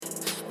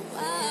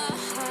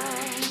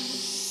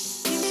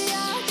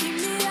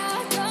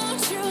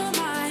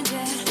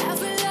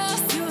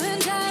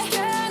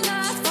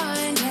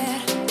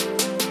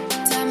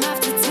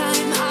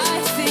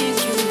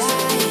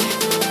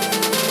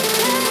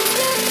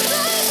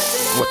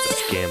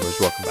gamblers?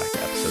 Welcome back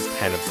to episode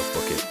 10 of the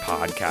Book It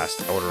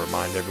podcast. I want to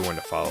remind everyone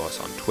to follow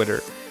us on Twitter,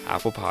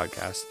 Apple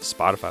Podcasts,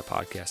 Spotify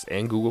Podcasts,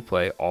 and Google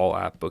Play, all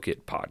at Book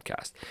It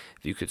Podcast.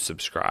 If you could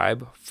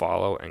subscribe,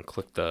 follow, and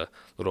click the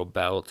little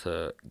bell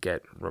to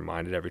get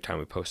reminded every time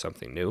we post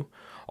something new.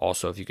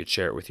 Also, if you could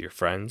share it with your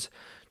friends,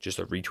 just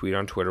a retweet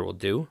on Twitter will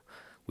do.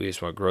 We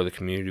just want to grow the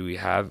community we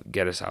have,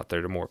 get us out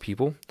there to more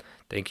people.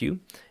 Thank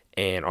you.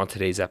 And on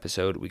today's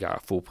episode, we got a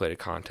full plate of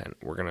content.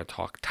 We're going to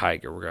talk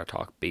Tiger. We're going to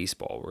talk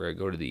baseball. We're going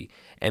to go to the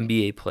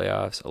NBA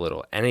playoffs, a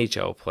little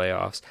NHL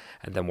playoffs,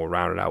 and then we'll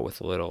round it out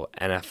with a little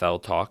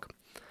NFL talk.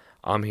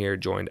 I'm here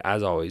joined,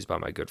 as always, by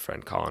my good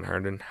friend Colin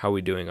Herndon. How are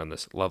we doing on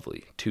this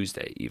lovely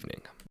Tuesday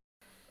evening?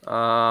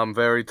 I'm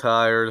very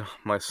tired.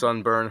 My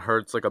sunburn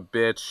hurts like a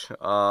bitch.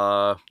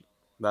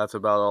 That's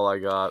about all I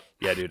got.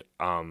 Yeah, dude.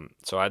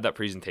 So I had that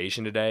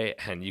presentation today,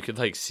 and you could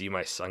see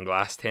my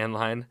sunglass tan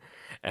line,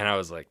 and I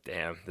was like,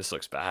 damn, this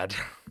looks bad.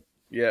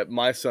 Yeah,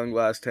 my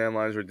sunglass tan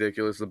line is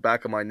ridiculous. The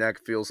back of my neck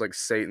feels like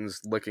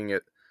Satan's licking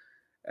it,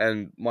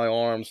 and my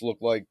arms look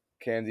like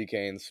candy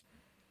canes.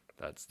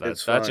 That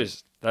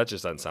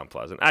just doesn't sound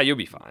pleasant. You'll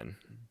be fine.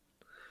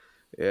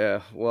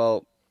 Yeah,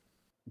 well,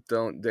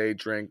 don't day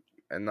drink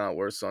and not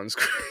wear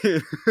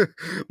sunscreen.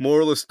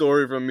 Moral of the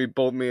story from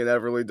both me and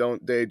Everly: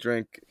 don't day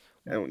drink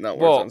and not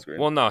wear sunscreen.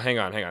 Well, no, hang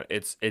on.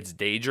 It's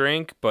day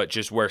drink, but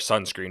just wear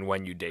sunscreen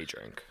when you day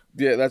drink.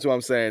 Yeah, that's what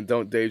I'm saying.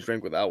 Don't day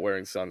drink without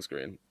wearing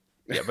sunscreen.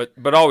 Yeah,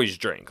 but always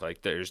drink.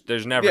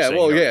 There's never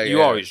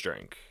you always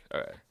drink.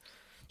 Okay.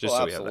 Just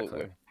so we have that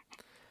clear.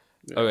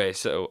 Yeah. Okay,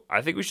 so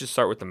I think we should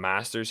start with the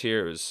Masters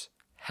here. It was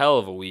hell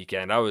of a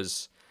weekend. I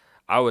was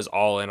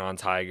all in on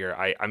Tiger.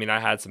 I mean I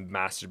had some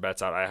Masters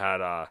bets out.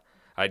 I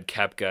had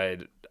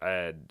Koepka, I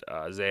had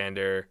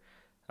Xander,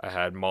 I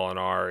had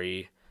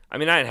Molinari. I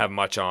mean I didn't have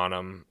much on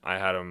him. I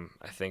had him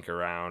I think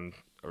around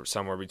or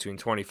somewhere between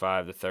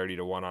 25 to 30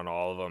 to 1 on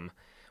all of them.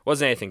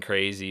 Wasn't anything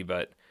crazy,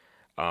 but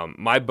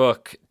my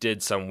book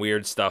did some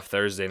weird stuff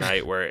Thursday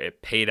night where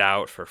it paid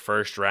out for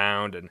first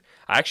round, and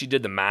I actually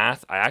did the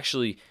math. I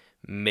actually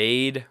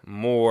made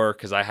more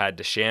because I had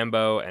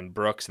DeChambeau and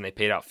Brooks, and they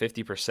paid out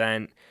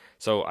 50%.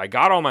 So I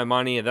got all my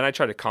money, and then I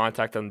tried to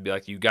contact them and be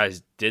like, "You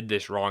guys did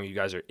this wrong. You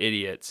guys are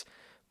idiots."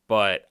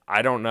 But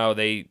I don't know.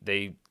 They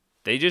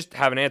just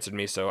haven't answered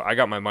me. So I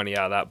got my money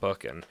out of that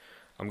book, and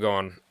I'm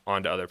going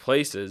on to other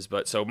places.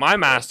 But so my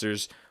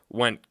Masters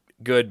went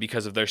good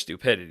because of their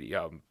stupidity.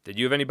 Did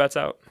you have any bets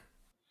out?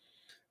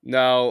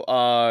 No,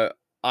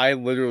 I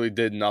literally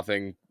did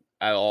nothing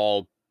at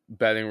all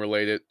betting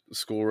related,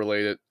 school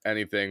related,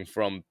 anything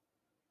from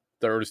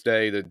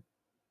Thursday to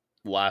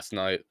last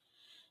night.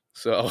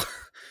 So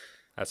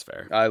that's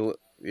fair.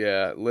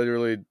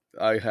 Literally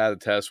I had a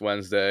test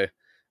Wednesday,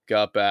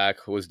 got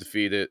back, was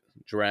defeated,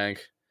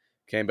 drank,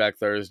 came back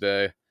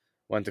Thursday,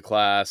 went to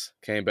class,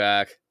 came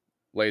back,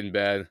 laid in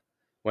bed,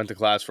 went to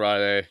class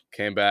Friday,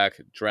 came back,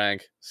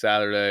 drank,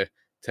 Saturday,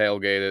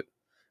 tailgated,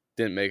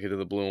 didn't make it to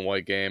the blue and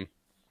white game.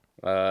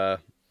 No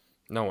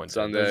one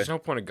Sunday. There's no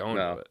point of going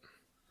to it.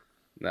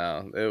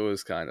 No, it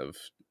was kind of.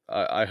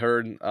 I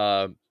heard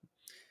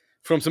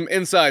from some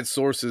inside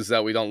sources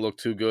that we don't look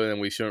too good,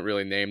 and we shouldn't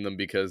really name them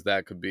because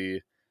that could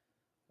be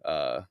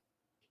bad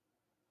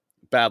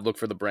look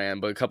for the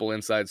brand. But a couple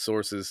inside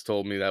sources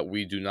told me that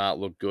we do not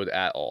look good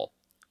at all.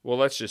 Well,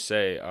 let's just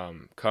say,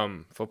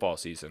 come football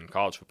season,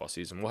 college football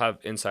season, we'll have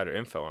insider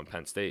info on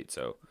Penn State.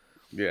 So,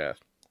 yeah,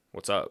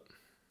 what's up?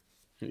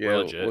 Yeah,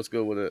 let's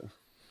go with it.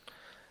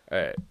 All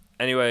right.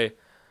 Anyway,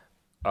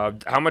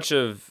 how much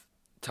of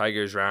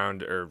Tiger's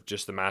round or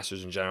just the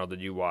Masters in general did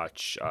you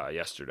watch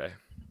yesterday?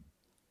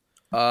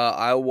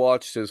 I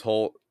watched his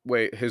whole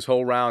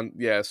round.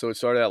 Yeah, so it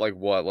started at like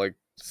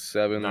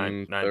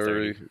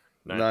 7:30,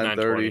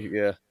 9:30.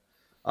 Yeah,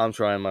 I'm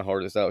trying my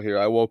hardest out here.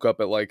 I woke up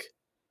at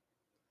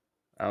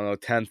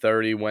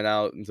 10:30. Went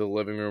out into the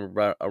living room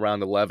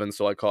around 11.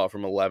 So I caught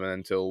from 11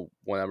 until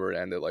whenever it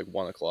ended,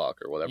 1 o'clock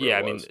or whatever. Yeah,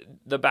 I mean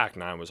the back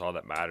nine was all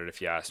that mattered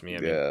if you ask me. I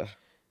mean,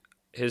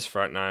 his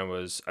front nine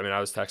was. I mean, I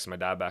was texting my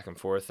dad back and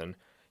forth, and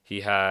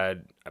he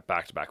had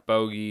back-to-back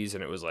bogeys,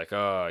 and it was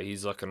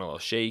he's looking a little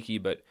shaky.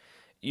 But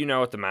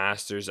at the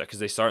Masters, because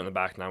they start in the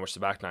back nine, which the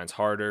back nine's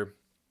harder,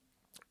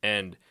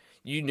 and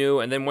you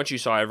knew. And then once you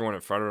saw everyone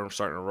in front of him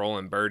starting to roll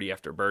in birdie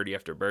after birdie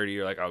after birdie,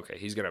 you're like, okay,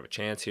 he's gonna have a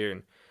chance here.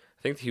 And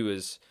I think he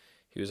was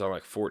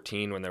on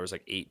 14 when there was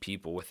 8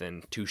 people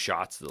within 2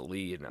 shots of the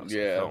lead, and I was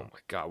like, oh my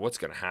god, what's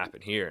gonna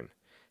happen here? And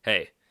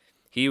hey.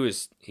 He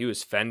was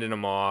fending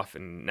him off,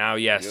 and now,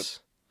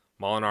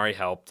 Molinari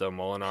helped him.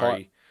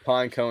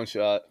 Pine cone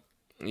shot.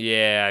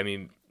 Yeah, I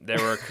mean,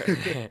 there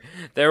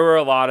were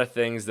a lot of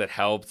things that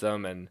helped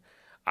him, and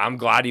I'm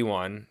glad he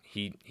won.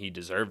 He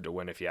deserved to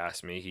win, if you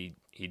ask me.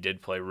 He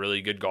did play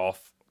really good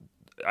golf.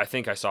 I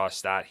think I saw a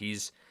stat.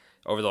 He's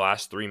over the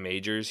last 3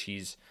 majors,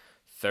 he's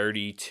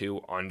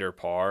 32 under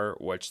par,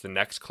 which the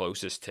next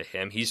closest to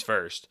him, he's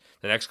first.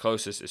 The next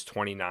closest is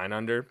 29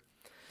 under.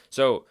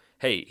 So,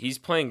 hey, he's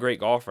playing great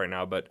golf right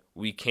now, but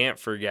we can't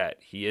forget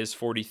he is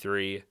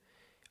 43.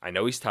 I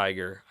know he's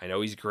Tiger. I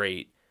know he's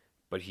great,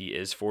 but he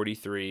is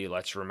 43.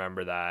 Let's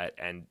remember that.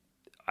 And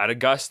at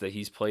Augusta,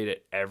 he's played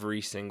it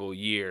every single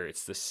year.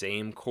 It's the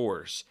same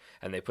course,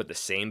 and they put the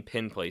same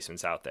pin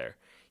placements out there.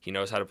 He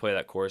knows how to play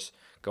that course.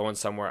 Going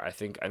somewhere,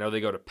 I know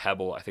they go to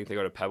Pebble. I think they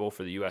go to Pebble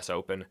for the U.S.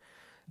 Open.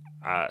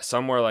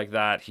 Somewhere like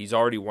that. He's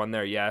already won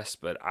there, yes,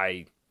 but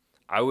I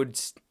would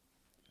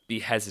be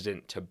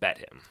hesitant to bet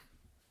him.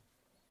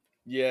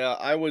 Yeah,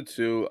 I would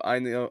too. I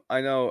know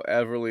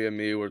Everly and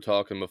me were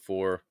talking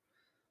before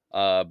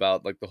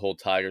about like the whole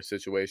Tiger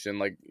situation.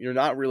 Like, you're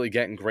not really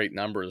getting great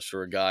numbers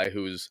for a guy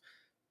who's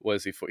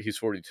he's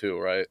 42,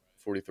 right?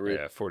 43.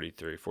 Yeah,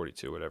 43,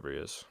 42, whatever he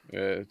is.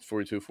 Yeah,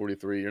 42,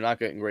 43. You're not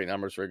getting great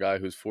numbers for a guy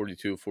who's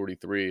 42,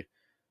 43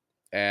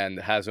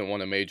 and hasn't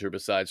won a major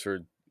besides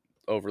for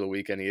over the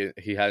weekend.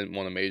 He hadn't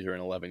won a major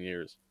in 11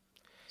 years.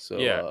 So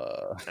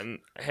yeah. And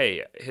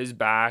hey, his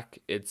back,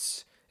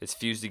 it's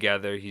fused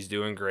together. He's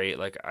doing great.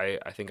 Like I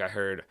think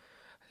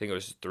it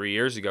was 3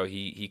 years ago,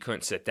 he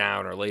couldn't sit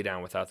down or lay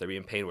down without there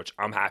being pain, which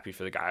I'm happy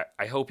for the guy.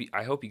 I hope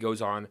he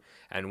goes on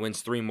and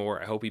wins 3 more.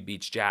 I hope he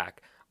beats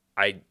Jack.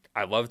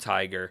 I love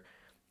Tiger,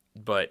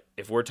 but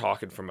if we're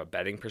talking from a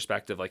betting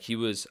perspective, like he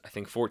was, I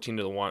think 14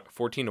 to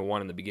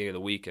 1 in the beginning of the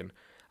week, and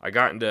I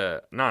got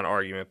into not an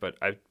argument, but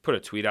I put a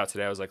tweet out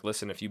today. I was like,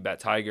 listen, if you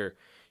bet Tiger,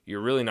 you're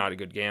really not a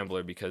good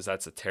gambler because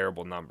that's a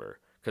terrible number.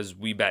 Because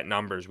we bet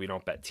numbers, we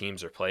don't bet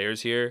teams or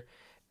players here.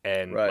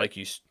 And right. like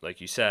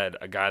you said,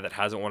 a guy that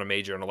hasn't won a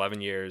major in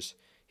 11 years,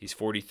 he's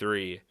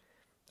 43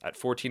 at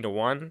 14 to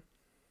 1.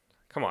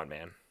 Come on,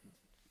 man.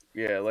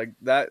 Yeah, like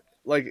that.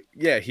 Like,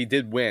 yeah, he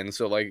did win.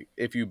 So, like,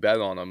 if you bet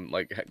on him,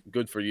 like,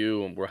 good for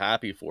you, and we're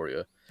happy for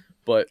you.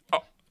 But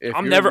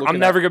I'm never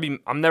gonna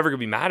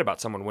be mad about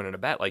someone winning a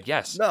bet. Like,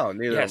 yes, no,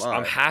 neither am I.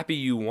 I'm happy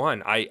you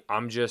won.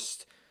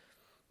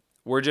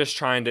 We're just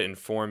trying to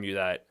inform you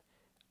that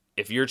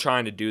if you're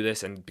trying to do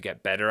this and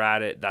get better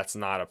at it, that's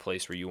not a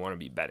place where you want to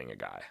be betting a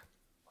guy.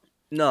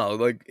 No,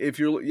 like,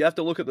 you have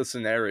to look at the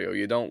scenario.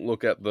 You don't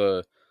look at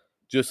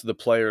just the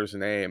player's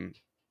name.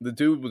 The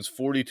dude was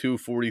 42,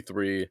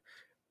 43,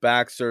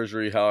 back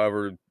surgery,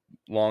 however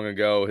long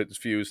ago, hit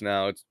fuse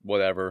now, it's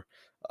whatever.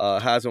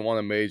 Hasn't won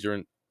a major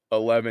in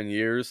 11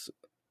 years,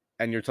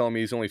 and you're telling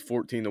me he's only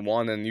 14 to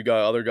 1, and you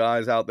got other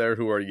guys out there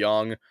who are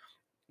young.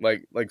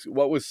 Like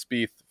what was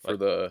Spieth for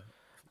the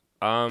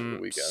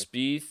weekend?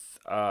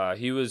 Spieth,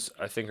 he was,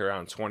 I think,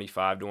 around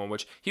 25 to 1,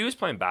 which he was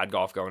playing bad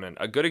golf going in.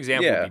 A good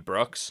example would be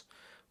Brooks,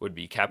 would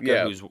be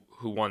Koepka,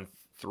 who won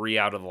 3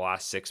 out of the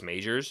last 6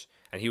 majors,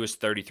 and he was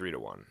 33 to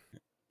 1.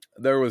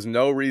 There was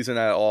no reason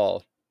at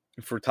all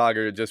for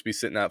Tiger to just be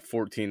sitting at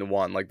 14 to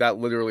 1. Like, that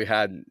literally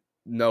had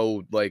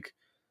no, like,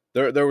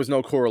 there was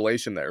no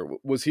correlation there.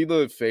 Was he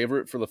the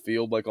favorite for the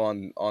field, like,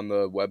 on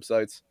the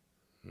websites?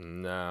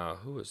 No,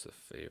 who was the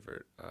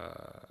favorite?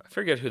 I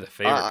forget who the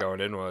favorite going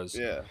in was.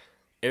 Yeah.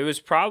 It was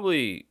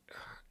probably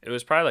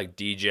like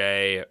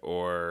DJ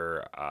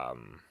or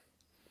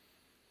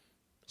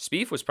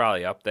Spieth was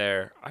probably up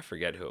there. I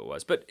forget who it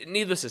was. But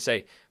needless to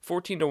say,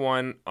 14 to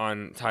 1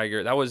 on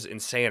Tiger, that was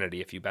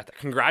insanity if you bet that.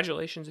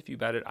 Congratulations if you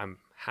bet it. I'm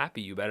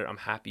happy you bet it. I'm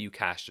happy you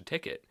cashed a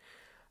ticket.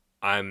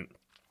 I'm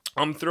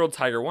thrilled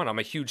Tiger won. I'm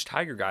a huge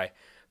Tiger guy,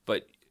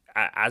 but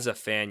as a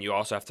fan, you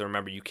also have to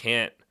remember you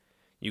can't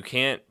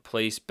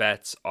place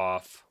bets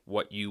off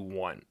what you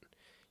want.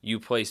 You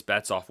place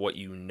bets off what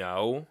you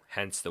know,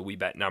 hence the we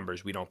bet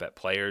numbers. We don't bet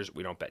players.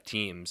 We don't bet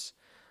teams.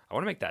 I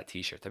want to make that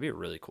t-shirt. That'd be a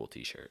really cool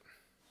t-shirt.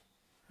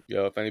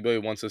 Yeah, if anybody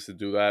wants us to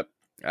do that,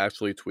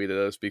 actually tweet at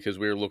us, because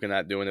we were looking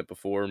at doing it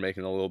before,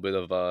 making a little bit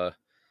of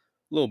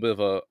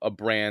a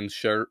brand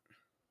shirt.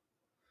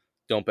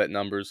 Don't bet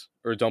numbers,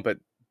 or don't bet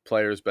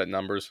players, bet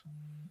numbers.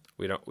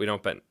 We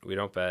don't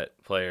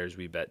bet players,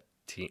 we bet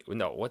team.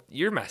 No, what,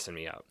 you're messing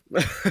me up.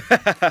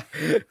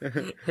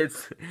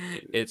 It's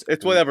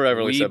whatever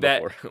Everly said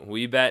before.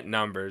 We bet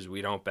numbers,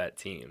 we don't bet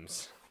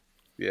teams.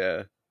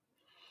 Yeah.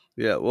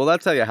 Well,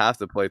 that's how you have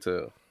to play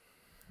too.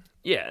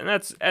 Yeah, and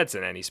that's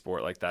in any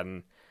sport like that.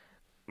 And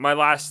my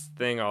last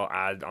thing I'll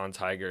add on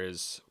Tiger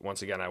is,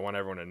 once again, I want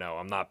everyone to know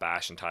I'm not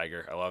bashing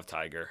Tiger. I love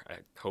Tiger. I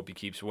hope he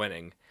keeps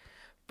winning.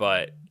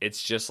 But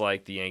it's just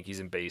like the Yankees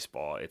in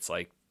baseball. It's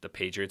like the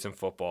Patriots in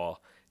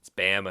football. It's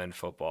Bama in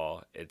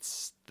football.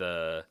 It's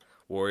the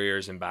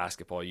Warriors in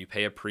basketball. You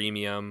pay a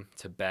premium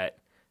to bet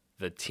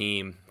the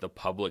team, the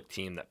public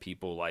team that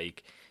people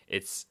like.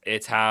 It's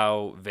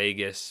how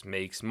Vegas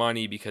makes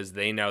money, because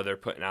they know they're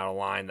putting out a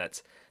line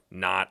that's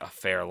not a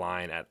fair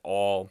line at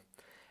all,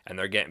 and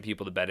they're getting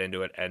people to bet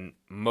into it, and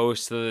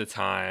most of the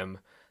time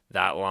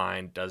that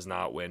line does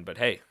not win. But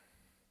hey,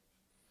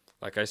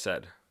 like I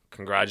said,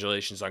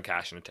 congratulations on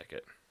cashing a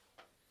ticket.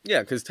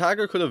 Yeah, because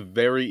Tiger could have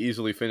very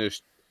easily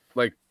finished,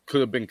 like,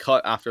 could have been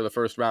cut after the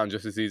first round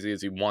just as easy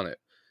as he won it.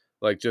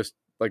 Like, just,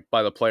 like,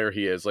 by the player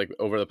he is, like,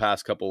 over the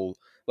past couple,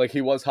 like, he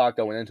was hot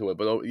going into it,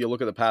 but you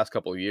look at the past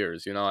couple of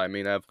years, you know what I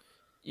mean?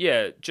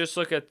 Yeah, just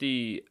look at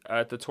the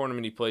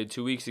tournament he played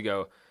 2 weeks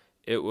ago.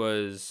 It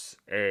was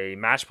a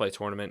match play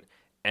tournament,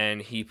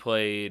 and he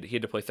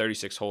had to play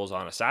 36 holes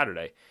on a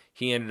Saturday.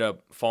 He ended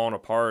up falling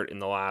apart in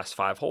the last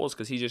 5 holes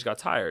because he just got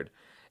tired.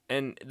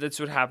 And that's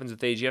what happens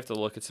with age. You have to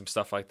look at some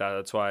stuff like that.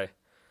 That's why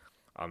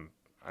I'm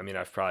I mean,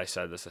 I've probably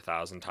said this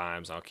 1,000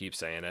 times. I'll keep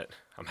saying it.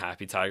 I'm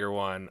happy Tiger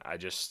won.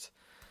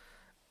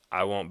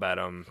 I won't bet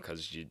him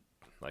because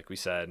like we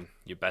said,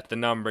 you bet the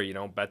number, you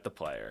don't bet the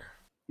player.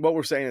 What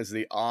we're saying is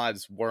the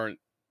odds weren't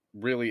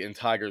really in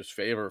Tiger's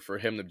favor for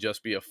him to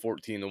just be a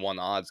 14-1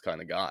 odds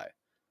kind of guy.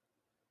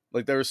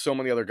 Like, there were so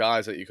many other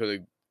guys that you could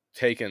have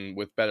taken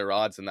with better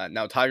odds than that.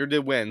 Now, Tiger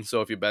did win,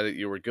 so if you bet it,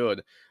 you were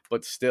good.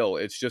 But still,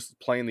 it's just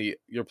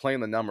you're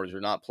playing the numbers.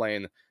 You're not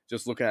playing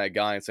just looking at a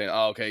guy and saying,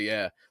 oh, okay,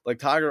 yeah. Like,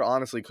 Tiger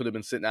honestly could have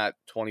been sitting at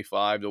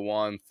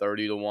 25-1,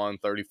 30-1,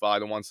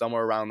 35-1,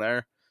 somewhere around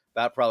there.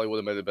 That probably would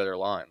have been a better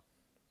line.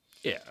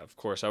 Yeah, of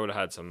course. I would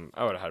have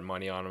had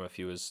money on him if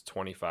he was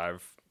 25+1.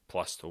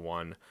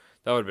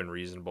 That would have been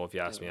reasonable if you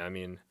ask me. I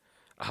mean,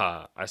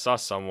 I saw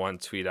someone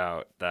tweet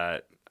out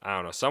that, I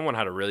don't know, someone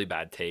had a really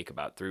bad take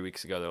about 3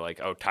 weeks ago. They're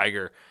like, oh,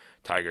 Tiger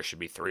should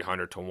be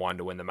 300-1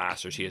 to win the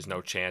Masters. He has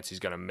no chance. He's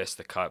going to miss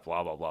the cut,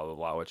 blah, blah, blah, blah,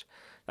 blah, which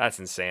that's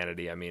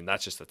insanity. I mean,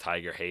 that's just a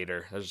Tiger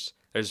hater.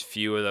 There's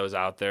few of those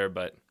out there,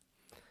 but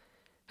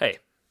hey,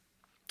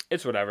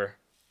 it's whatever.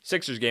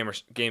 Sixers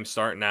game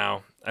start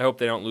now. I hope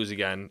they don't lose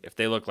again. If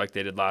they look like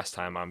they did last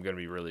time, I'm going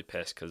to be really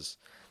pissed because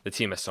the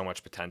team has so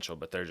much potential,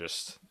 but they're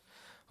just,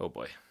 oh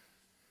boy.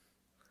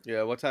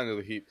 Yeah, what time do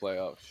the Heat play?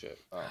 Oh, shit.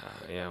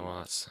 Yeah,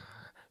 well,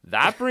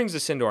 that brings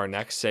us into our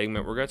next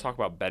segment. We're going to talk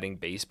about betting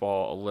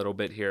baseball a little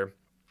bit here.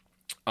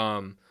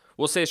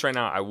 We'll say this right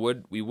now.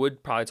 We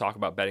would probably talk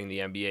about betting the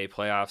NBA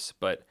playoffs,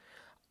 but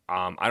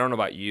I don't know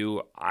about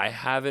you. I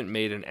haven't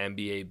made an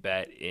NBA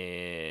bet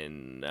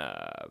in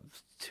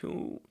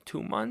 2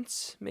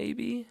 months,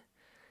 maybe.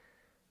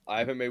 I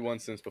haven't made one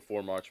since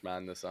before March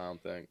Madness, I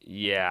don't think.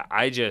 Yeah,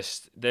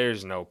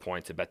 there's no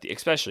point to bet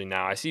especially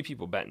now. I see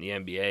people betting the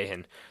NBA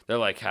and they're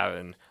like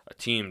having a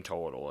team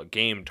total, a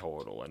game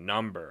total, a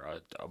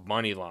number, a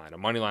money line,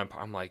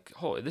 I'm like,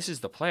 oh, this is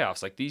the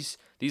playoffs. Like these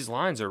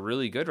lines are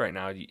really good right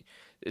now.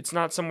 It's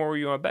not somewhere where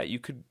you want to bet. You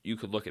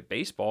could look at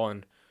baseball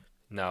and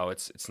no,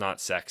 it's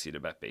not sexy to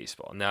bet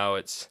baseball. No,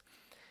 it's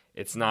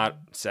not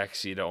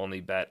sexy to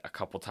only bet a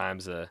couple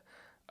times a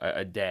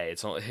day.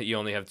 You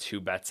only have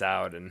 2 bets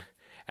out and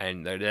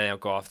they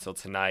don't go off till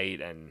tonight,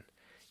 and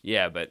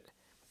yeah, but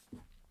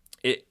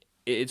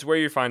it's where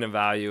you're finding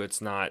value.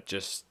 It's not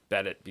just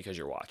bet it because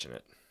you're watching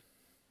it.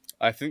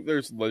 I think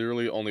there's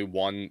literally only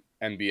one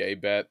NBA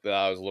bet that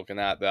I was looking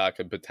at that I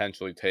could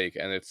potentially take,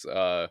 and it's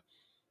on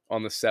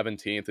the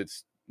 17th.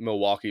 It's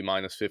Milwaukee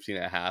minus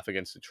 15.5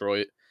 against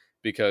Detroit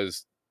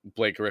because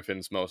Blake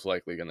Griffin's most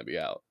likely going to be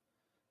out.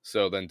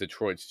 So then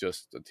Detroit's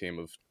just a team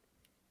of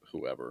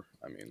whoever.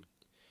 I mean.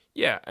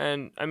 Yeah,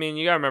 and I mean,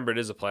 you got to remember it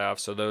is a playoff,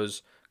 so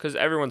because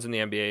everyone's in the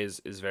NBA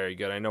is very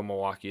good. I know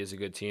Milwaukee is a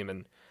good team,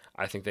 and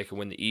I think they can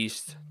win the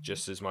East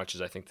just as much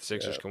as I think the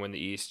Sixers can win the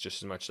East,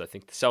 just as much as I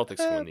think the Celtics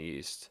can win the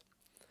East.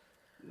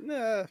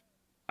 Nah.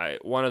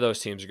 One of those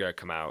teams are going to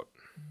come out.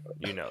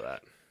 You know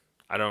that.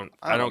 I don't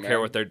care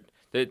what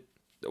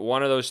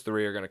one of those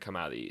 3 are going to come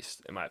out of the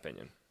East, in my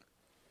opinion.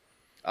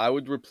 I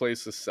would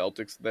replace the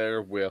Celtics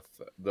there with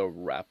the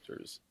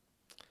Raptors.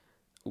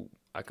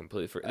 I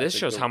completely forgot. This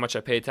shows how much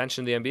I pay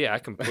attention to the NBA. I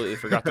completely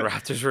forgot the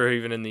Raptors were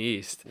even in the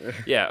East.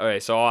 Yeah, okay,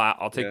 so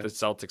I'll take the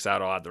Celtics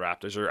out. I'll add the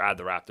Raptors, or add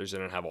the Raptors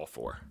in and have all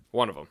 4.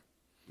 One of them.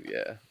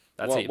 Yeah.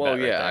 That's bet right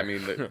there. I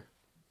mean,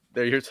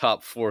 they're your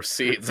top 4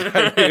 seeds. I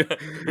mean,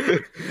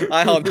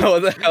 I don't know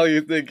what the hell you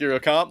think you're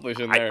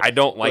accomplishing there. I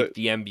don't like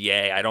the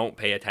NBA. I don't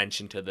pay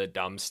attention to the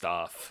dumb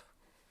stuff.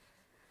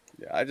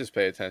 Yeah, I just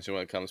pay attention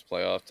when it comes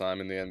playoff time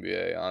in the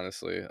NBA,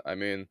 honestly. I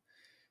mean,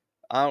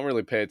 I don't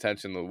really pay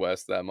attention to the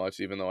West that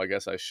much, even though I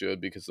guess I should,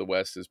 because the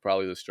West is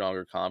probably the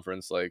stronger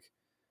conference, like,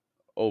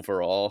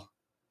 overall.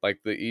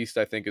 Like, the East,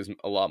 I think, is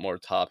a lot more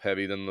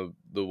top-heavy than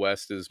the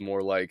West is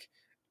more like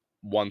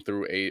 1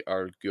 through 8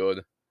 are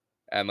good.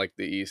 And, like,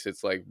 the East,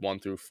 it's like 1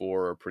 through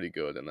 4 are pretty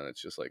good. And then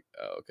it's just like,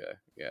 oh, okay,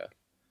 yeah.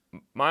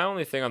 My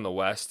only thing on the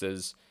West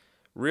is,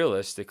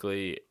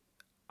 realistically,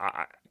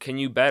 can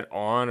you bet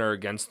on or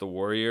against the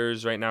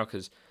Warriors right now?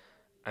 Because,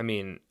 I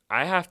mean,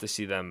 I have to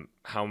see them,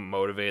 how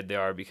motivated they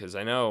are, because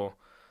I know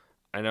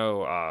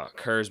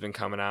Kerr's been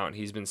coming out and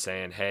he's been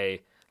saying,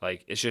 hey,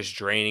 like, it's just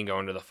draining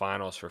going to the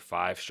finals for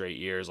 5 straight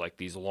years. Like,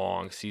 these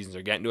long seasons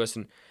are getting to us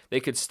and they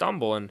could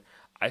stumble. And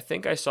I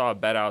think I saw a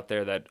bet out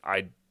there that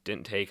I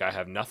didn't take. I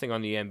have nothing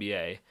on the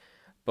NBA,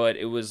 but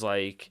it was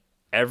like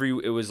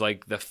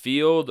the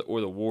field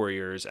or the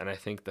Warriors. And I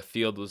think the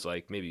field was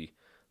like maybe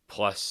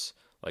plus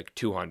like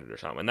 200 or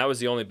something. And that was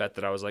the only bet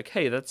that I was like,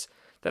 hey, that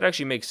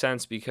actually makes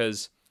sense,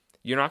 because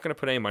you're not going to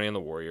put any money on the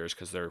Warriors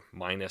because they're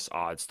minus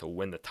odds to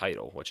win the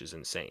title, which is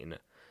insane.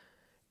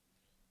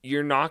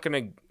 You're not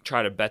going to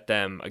try to bet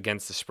them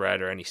against the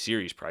spread or any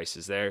series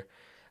prices there.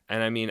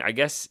 And I mean, I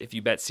guess if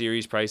you bet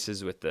series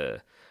prices with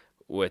the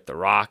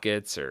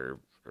Rockets or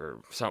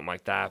something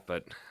like that,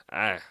 but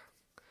I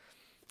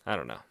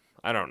don't know.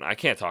 I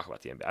can't talk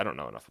about the NBA. I don't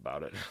know enough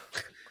about it.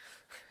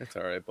 It's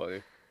all right,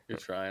 buddy. You're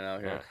trying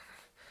out here.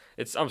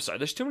 I'm sorry.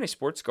 There's too many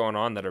sports going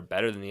on that are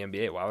better than the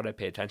NBA. Why would I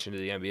pay attention to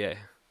the NBA?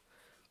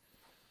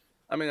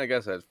 I mean, I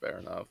guess that's fair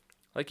enough.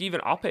 Like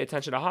even I'll pay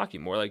attention to hockey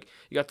more. Like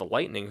you got the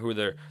Lightning, who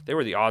they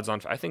were the odds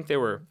on. I think they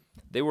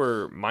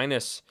were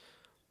minus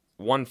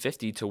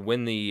 150 to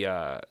win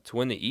the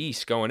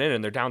East going in,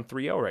 and they're down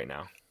 3-0 right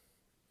now.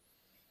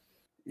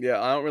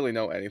 Yeah, I don't really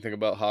know anything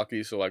about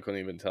hockey, so I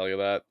couldn't even tell you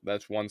that.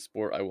 That's one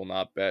sport I will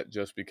not bet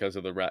just because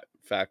of the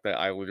fact that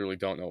I literally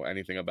don't know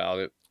anything about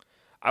it.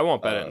 I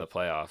won't bet it in the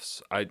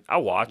playoffs.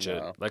 I'll watch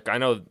it. Like I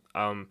know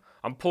I'm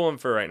pulling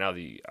for right now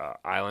the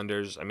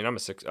Islanders. I mean I'm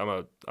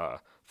a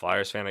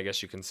Flyers fan, I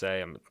guess you can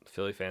say. I'm a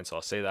Philly fan, so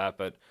I'll say that.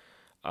 But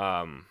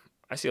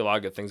I see a lot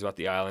of good things about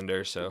the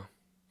Islanders, so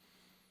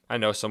I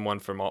know someone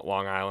from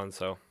Long Island,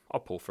 so I'll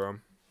pull for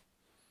them.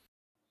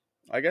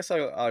 I guess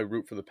I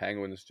root for the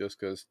Penguins just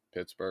because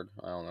Pittsburgh.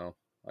 I don't know.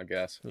 I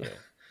guess. Yeah.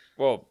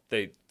 Well,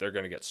 they're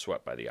gonna get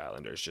swept by the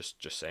Islanders.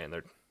 Just saying,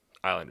 their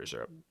Islanders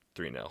are up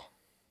 3-0,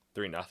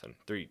 3-0,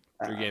 three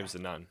games to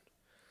none.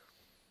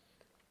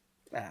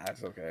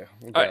 That's okay.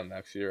 We'll get them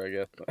next year, I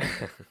guess.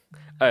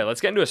 All right, let's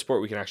get into a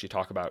sport we can actually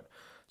talk about.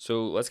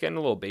 So let's get into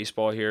a little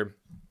baseball here.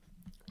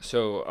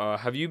 So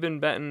have you been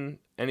betting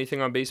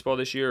anything on baseball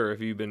this year, or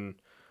have you been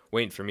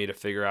waiting for me to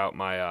figure out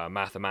my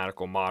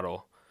mathematical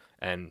model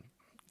and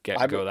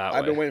go that way?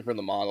 I've been waiting for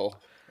the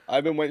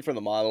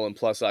model. And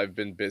plus I've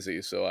been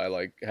busy, so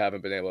I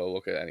haven't been able to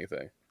look at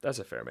anything. That's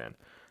a fair man.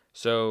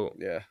 So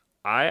yeah,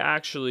 I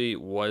actually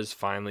was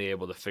finally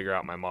able to figure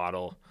out my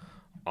model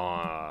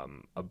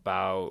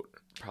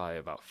probably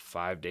about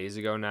 5 days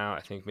ago now.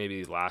 I think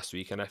maybe last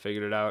weekend I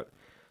figured it out.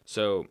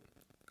 So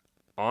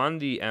on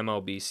the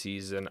MLB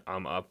season,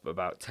 I'm up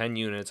about 10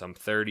 units. I'm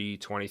 30,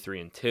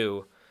 23, and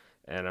 2,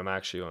 and I'm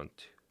actually on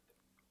 2.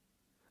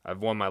 I've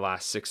won my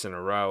last 6 in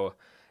a row.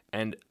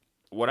 And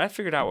what I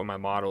figured out with my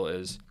model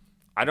is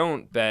I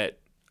don't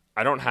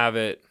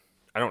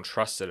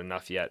trust it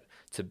enough yet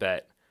to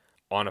bet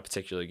on a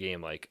particular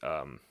game, like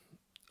a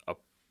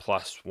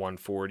plus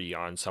 140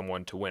 on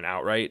someone to win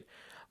outright.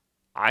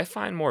 I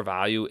find more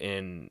value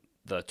in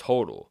the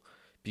total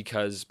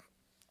because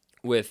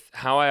with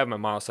how I have my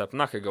model set up, I'm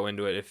not going to go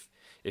into it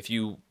if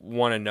you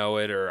want to know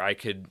it, or I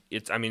put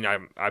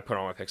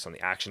all my picks on the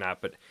Action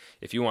app, but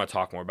if you want to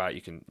talk more about it,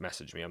 you can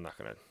message me. I'm not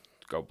going to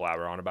go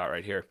blabber on about it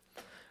right here.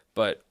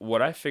 But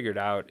what I figured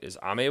out is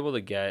I'm able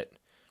to get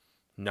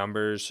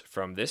numbers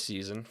from this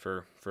season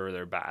for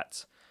their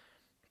bats,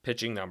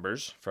 pitching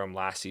numbers from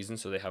last season,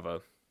 so they have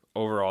a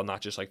overall,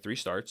 not just like 3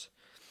 starts,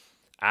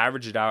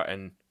 average it out,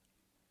 and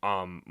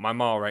my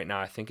model right now,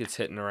 I think it's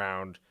hitting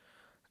around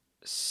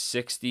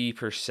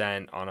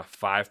 60% on a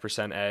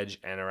 5% edge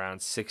and around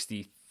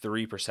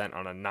 63%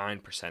 on a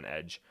 9%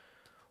 edge,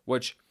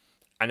 which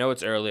I know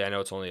it's early. I know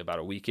it's only about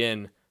a week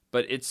in,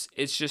 but it's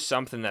just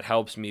something that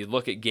helps me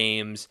look at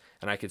games,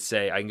 and I could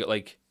say, I can go,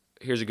 like,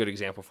 here's a good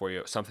example for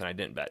you, something I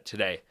didn't bet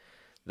today,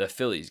 the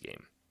Phillies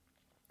game.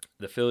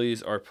 The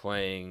Phillies are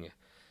playing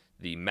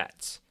the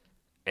Mets,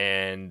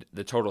 and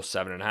the total's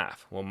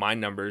 7.5. Well, my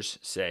numbers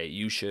say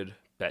you should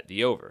bet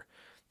the over.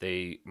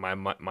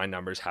 My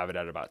numbers have it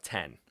at about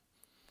 10.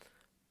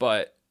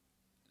 But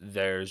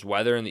there's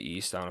weather in the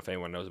east. I don't know if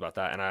anyone knows about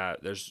that. And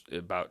there's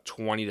about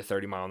 20 to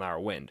 30 mile an hour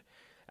wind.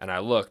 And I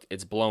looked,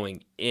 it's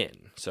blowing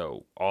in.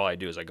 So all I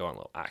do is I go on a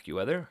little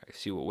AccuWeather. I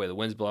see what way the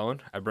wind's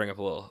blowing. I bring up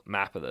a little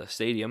map of the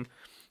stadium,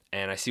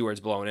 and I see where it's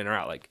blowing in or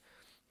out. Like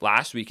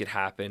last week it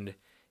happened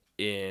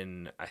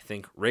in, I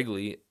think,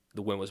 Wrigley.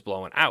 The wind was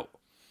blowing out.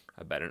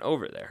 I bet an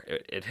over there.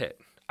 It hit.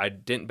 I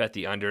didn't bet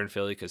the under in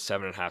Philly because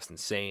 7.5 is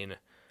insane.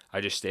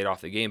 I just stayed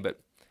off the game. But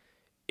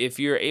if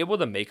you're able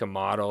to make a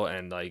model,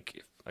 and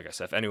like I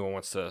said, if anyone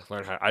wants to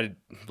learn how,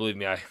 believe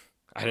me, I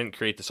didn't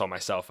create this all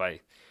myself.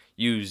 I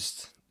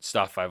used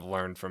stuff I've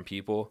learned from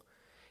people.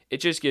 It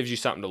just gives you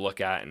something to look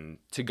at and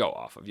to go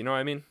off of. You know what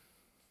I mean?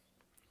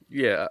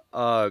 Yeah.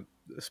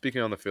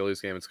 Speaking on the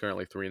Phillies game, it's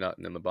currently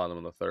 3-0 in the bottom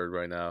of the third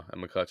right now,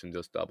 and McCutchen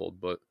just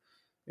doubled. But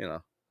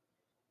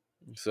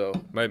so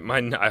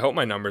I hope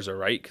my numbers are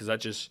right, because that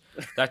just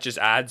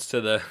adds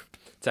to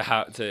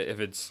if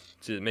it's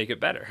to make it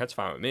better. That's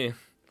fine with me.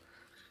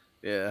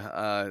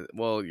 Yeah.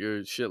 Well,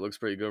 your shit looks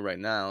pretty good right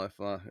now,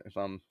 if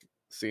I'm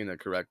seeing it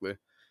correctly,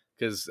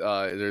 because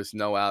there's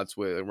no outs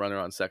with a runner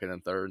on second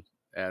and third,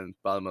 and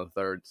bottom of the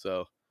third,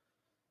 so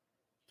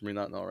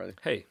 3-0 already.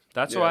 Hey,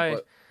 that's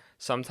why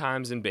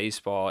sometimes in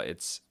baseball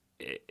it's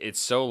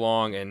so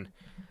long, and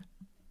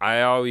I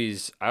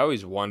always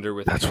wonder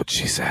with. That's what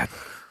she said.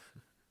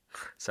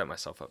 Set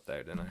myself up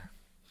there, didn't I?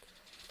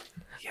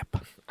 Yep.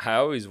 I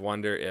always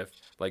wonder if,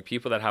 like,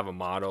 people that have a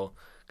model,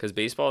 because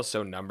baseball is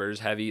so numbers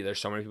heavy, there's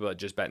so many people that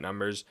just bet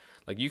numbers.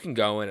 Like, you can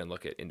go in and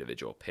look at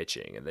individual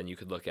pitching, and then you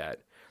could look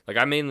at, like,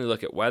 I mainly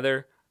look at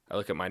weather. I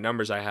look at my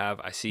numbers I have.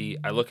 I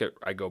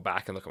go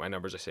back and look at my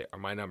numbers. I say, are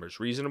my numbers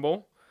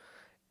reasonable?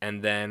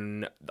 And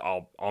then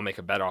I'll make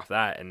a bet off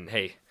that. And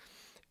hey,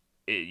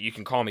 you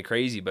can call me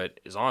crazy, but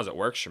as long as it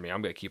works for me,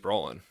 I'm gonna keep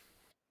rolling.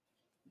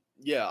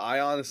 Yeah,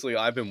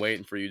 I've been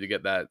waiting for you to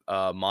get that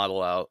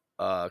model out,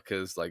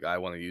 because like I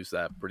want to use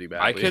that pretty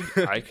badly.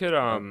 I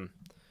could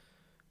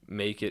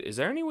make it. Is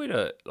there any way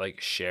to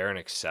like share an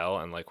Excel,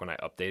 and like when I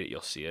update it,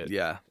 you'll see it?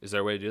 Yeah. Is there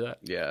a way to do that?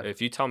 Yeah.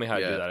 If you tell me how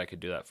to do that, I could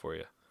do that for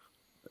you.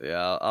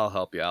 Yeah, I'll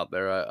help you out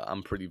there.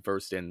 I'm pretty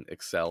versed in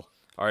Excel.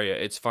 All right, yeah,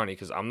 it's funny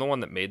because I'm the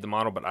one that made the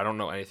model, but I don't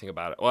know anything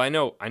about it. Well, I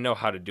know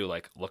how to do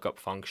like lookup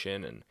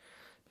function and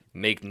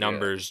make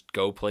numbers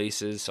go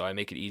places, so I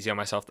make it easy on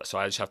myself. So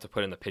I just have to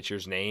put in the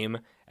pitcher's name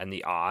and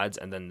the odds,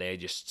 and then they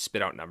just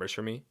spit out numbers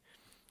for me.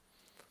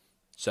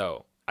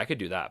 So I could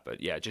do that,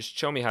 but yeah, just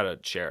show me how to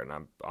share it,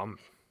 and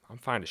I'm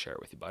fine to share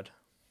it with you, bud.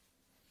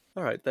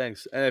 All right,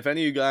 thanks. And if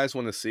any of you guys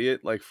want to see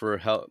it, like for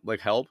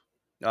help,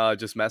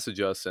 just message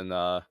us, and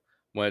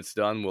when it's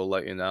done, we'll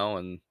let you know,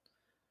 and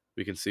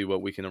we can see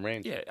what we can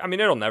arrange. Yeah, I mean,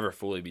 it'll never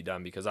fully be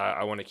done because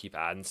I want to keep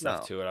adding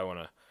stuff to it. I want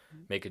to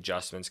make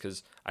adjustments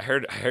because I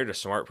heard a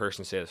smart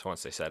person say this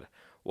once. They said,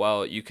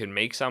 "Well, you can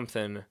make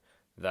something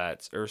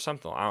or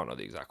something. I don't know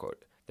the exact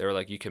quote. They were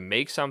like, you can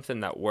make something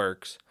that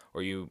works,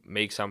 or you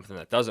make something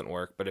that doesn't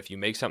work. But if you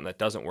make something that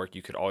doesn't work,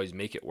 you could always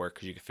make it work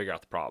because you can figure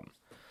out the problem."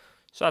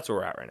 So that's where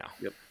we're at right now.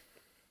 Yep.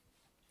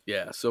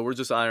 Yeah, so we're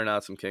just ironing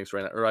out some kinks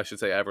right now, or I should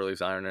say,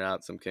 Everly's ironing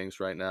out some kinks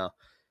right now,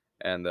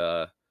 and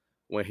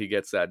when he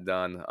gets that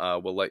done,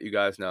 we'll let you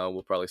guys know.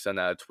 We'll probably send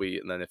out a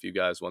tweet, and then if you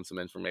guys want some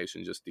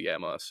information, just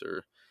DM us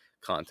or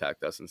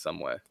contact us in some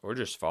way. Or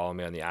just follow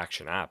me on the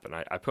Action app, and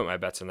I put my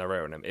bets in there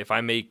right when if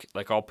I make,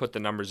 like, I'll put the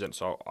numbers in.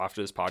 So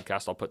after this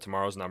podcast, I'll put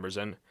tomorrow's numbers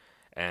in,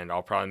 and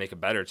I'll probably make a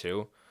bet or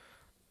two,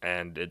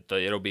 and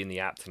it'll be in the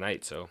app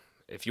tonight. So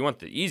if you want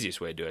the easiest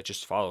way to do it,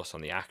 just follow us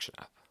on the Action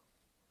app.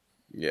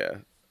 Yeah.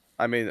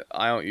 I mean,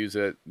 I don't use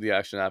the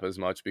Action app as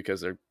much because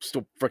they're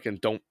still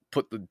freaking don't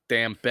put the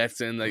damn bets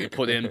in that you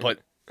put in, but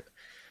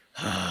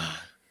that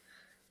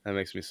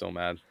makes me so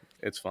mad.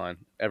 It's fine.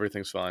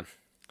 Everything's fine.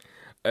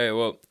 Hey,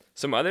 well,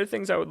 some other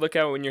things I would look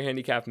at when you're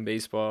handicapping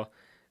baseball.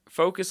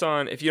 Focus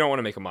on, if you don't want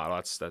to make a model,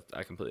 that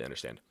I completely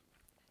understand.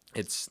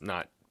 It's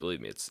not,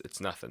 believe me, it's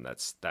nothing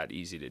that's that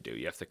easy to do.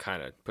 You have to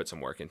kind of put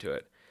some work into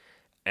it.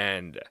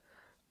 And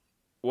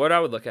what I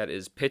would look at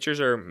is pitchers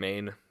are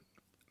main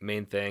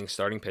thing,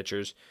 starting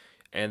pitchers.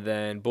 And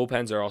then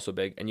bullpens are also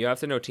big. And you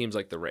have to know teams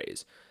like the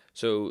Rays.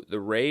 So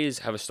the Rays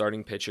have a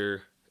starting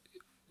pitcher.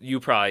 You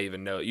probably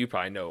know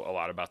a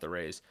lot about the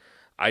Rays.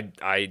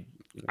 I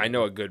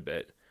know a good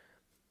bit.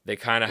 They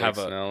kind of have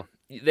Snell.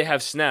 They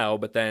have Snell,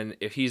 but then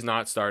if he's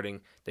not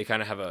starting, they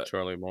kind of have a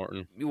Charlie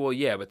Morton. Well,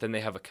 yeah, but then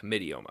they have a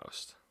committee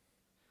almost.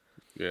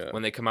 Yeah.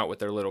 When they come out with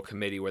their little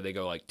committee where they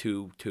go like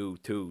 2, 2,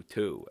 2,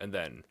 2, and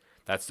then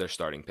that's their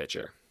starting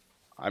pitcher.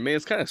 I mean,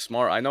 it's kind of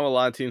smart. I know a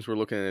lot of teams were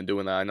looking at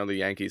doing that. I know the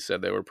Yankees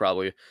said they were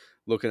probably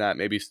looking at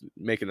maybe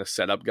making a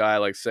setup guy,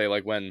 like say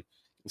like when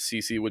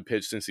CC would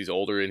pitch since he's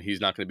older and he's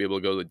not going to be able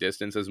to go the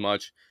distance as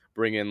much.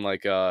 Bring in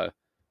like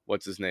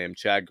what's his name,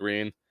 Chad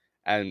Green,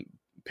 and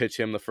pitch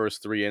him the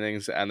first 3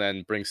 innings, and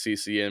then bring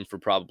CC in for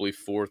probably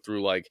 4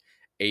 through like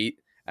 8,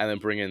 and then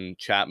bring in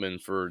Chapman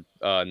for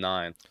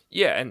 9.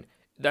 Yeah, and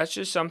that's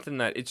just something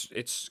that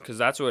it's because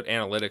that's what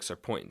analytics are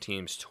pointing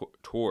teams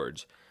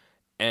towards.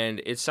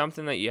 And it's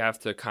something that you have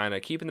to kind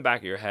of keep in the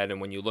back of your head.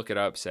 And when you look it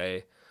up,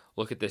 say,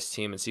 look at this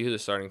team and see who the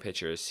starting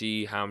pitcher is,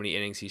 see how many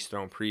innings he's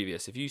thrown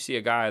previous. If you see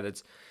a guy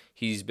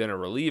he's been a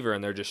reliever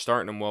and they're just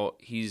starting him, well,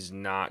 he's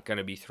not going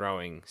to be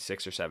throwing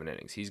 6 or 7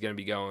 innings. He's going to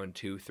be going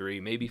 2, 3,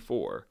 maybe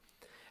 4.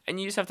 And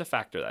you just have to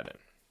factor that in.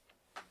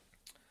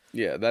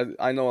 Yeah, that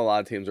I know a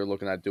lot of teams are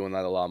looking at doing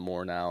that a lot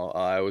more now.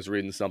 I was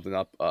reading something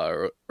up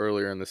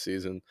earlier in the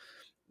season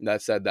that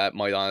said that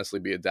might honestly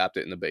be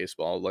adapted into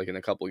baseball, like in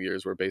a couple of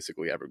years, where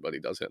basically everybody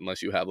does it,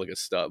 unless you have like a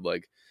stud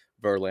like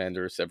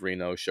Verlander,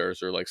 Severino,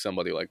 Scherzer, like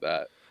somebody like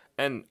that.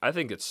 And I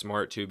think it's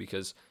smart too,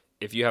 because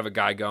if you have a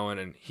guy going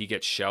and he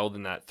gets shelled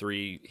in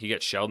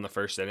the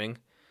first inning,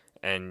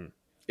 and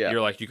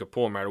you're like, you could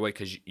pull him right away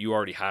because you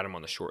already had him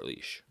on the short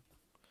leash.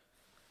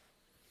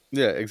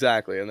 Yeah,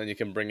 exactly. And then you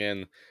can bring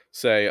in,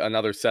 say,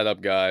 another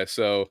setup guy.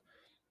 So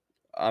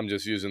I'm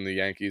just using the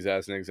Yankees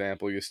as an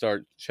example. You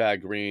start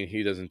Chad Green,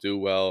 he doesn't do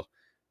well.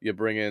 You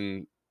bring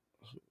in,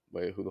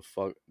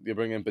 You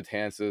bring in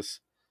Betances,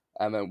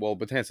 and then,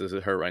 Betances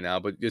is hurt right now,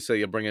 but just say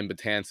you bring in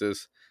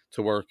Betances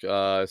to work,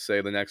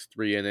 say, the next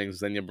 3 innings.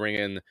 Then you bring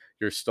in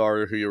your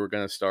starter who you were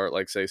going to start,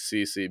 like, say,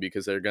 CC,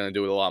 because they're going to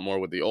do it a lot more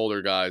with the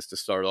older guys to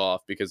start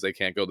off because they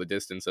can't go the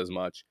distance as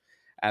much.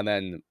 And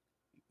then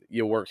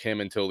you work him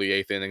until the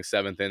 8th inning,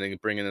 7th inning,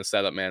 bring in a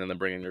setup man, and then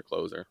bring in your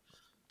closer.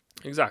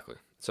 Exactly.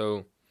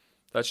 So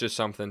that's just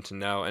something to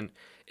know. And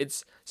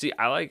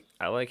I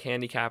like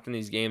handicapping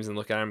these games and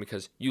looking at them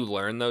because you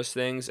learn those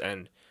things,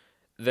 and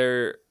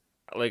they're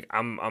like,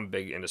 I'm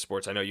big into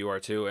sports. I know you are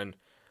too. And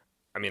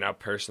I mean, I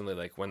personally,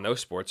 like, when those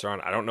sports are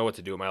on, I don't know what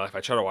to do in my life. I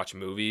try to watch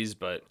movies,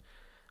 but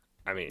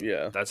I mean,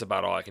 that's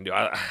about all I can do.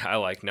 I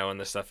like knowing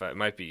this stuff. It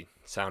might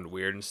sound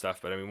weird and stuff,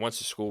 but I mean, once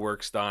the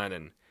schoolwork's done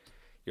and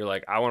you're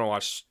like, I want to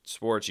watch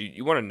sports,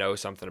 you want to know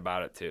something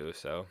about it too.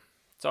 So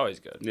it's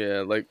always good.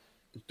 Yeah, like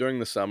during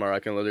the summer, I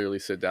can literally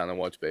sit down and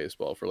watch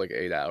baseball for like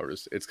 8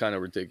 hours. It's kind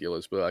of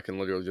ridiculous, but I can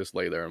literally just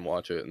lay there and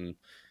watch it, and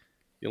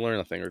you learn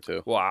a thing or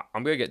two. Well,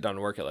 I'm gonna get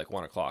done work at like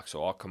 1:00,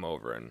 so I'll come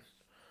over and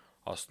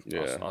I'll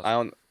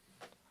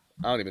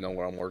I don't even know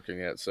where I'm working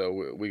yet,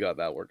 so we got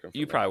that working.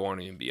 You probably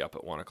won't even be up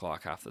at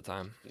 1:00 half the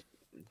time.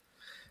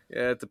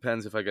 Yeah, it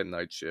depends if I get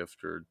night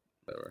shift or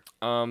whatever.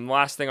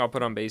 Last thing I'll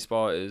put on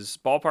baseball is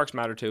ballparks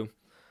matter too.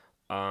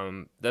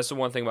 That's the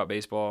one thing about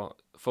baseball.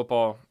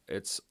 Football,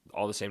 it's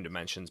all the same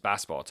dimensions.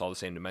 Basketball, it's all the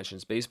same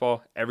dimensions.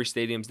 Baseball, every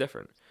stadium's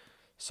different.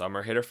 Some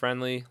are hitter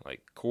friendly,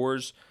 like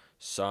Coors.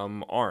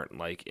 Some aren't,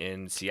 like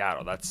in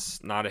Seattle.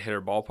 That's not a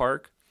hitter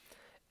ballpark.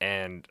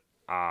 And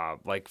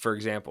like for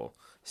example,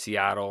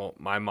 Seattle,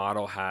 my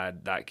model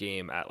had that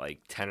game at like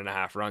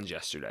 10.5 runs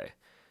yesterday.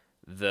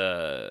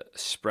 The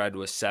spread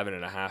was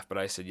 7.5, but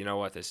I said, you know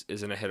what, this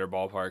isn't a hitter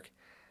ballpark.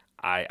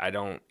 I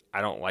don't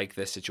like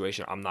this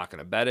situation. I'm not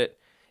gonna bet it.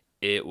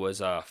 It was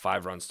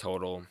 5 runs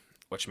total,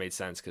 which made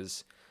sense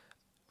because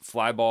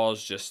fly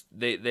balls just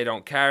they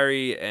don't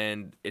carry,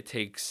 and it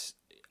takes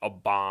a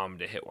bomb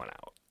to hit one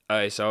out. All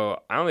right,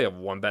 so I only have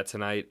one bet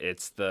tonight.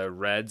 It's the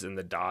Reds and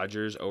the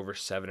Dodgers over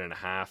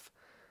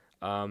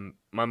 7.5.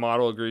 My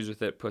model agrees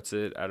with it, puts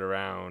it at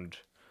around,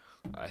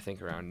 I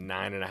think around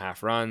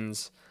 9.5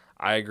 runs.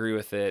 I agree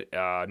with it.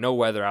 No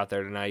weather out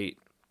there tonight.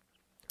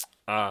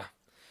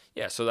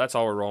 Yeah, so that's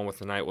all we're rolling with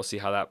tonight. We'll see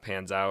how that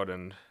pans out,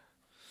 and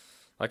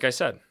like I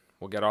said,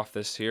 we'll get off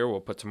this here.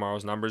 We'll put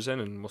tomorrow's numbers in,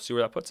 and we'll see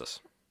where that puts us.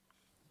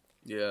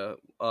 Yeah,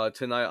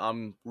 tonight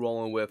I'm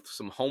rolling with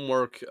some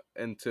homework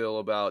until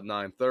about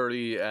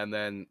 9:30, and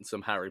then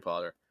some Harry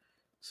Potter.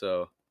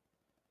 So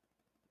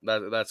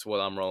that's what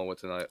I'm rolling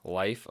with tonight.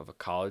 Life of a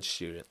college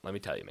student. Let me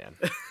tell you, man.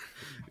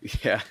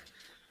 Yeah.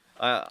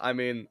 I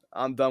mean,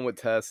 I'm done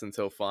with tests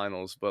until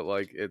finals, but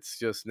like it's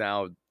just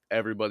now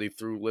everybody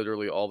threw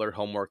literally all their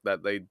homework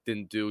that they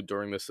didn't do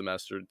during the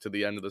semester to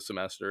the end of the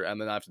semester,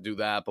 and then I have to do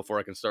that before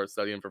I can start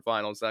studying for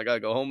finals. And I gotta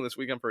go home this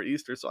weekend for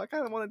Easter, so I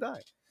kind of want to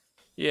die.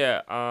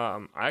 Yeah, I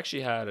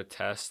actually had a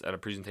test at a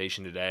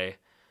presentation today,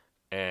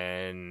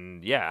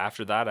 and yeah,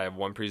 after that I have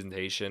one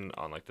presentation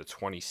on like the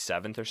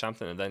 27th or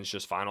something, and then it's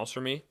just finals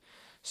for me.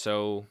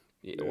 So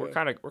yeah. we're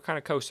kind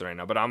of coasting right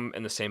now, but I'm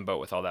in the same boat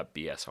with all that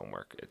BS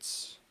homework.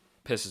 It's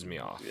pisses me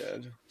off. Yeah,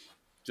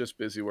 just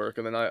busy work,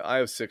 and then I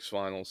have 6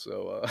 finals,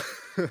 so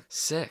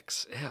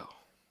 6,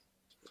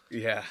 ew.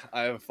 Yeah,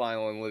 I have a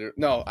final in literally.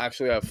 No,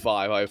 actually, I have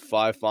 5. I have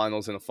 5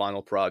 finals and a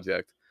final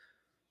project.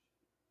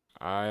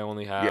 I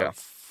only have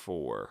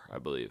 4, I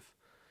believe.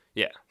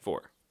 Yeah,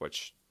 4.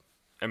 Which,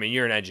 I mean,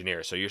 you're an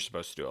engineer, so you're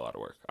supposed to do a lot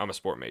of work. I'm a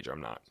sport major.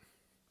 I'm not.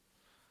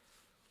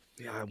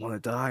 Yeah, I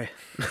want to die.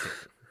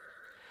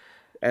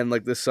 And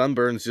like the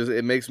sunburns,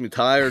 it makes me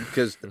tired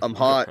because I'm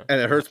hot and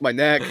it hurts my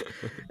neck.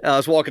 And I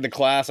was walking to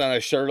class and I had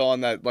a shirt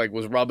on that like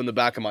was rubbing the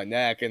back of my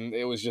neck, and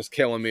it was just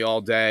killing me all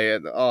day.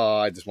 And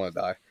I just want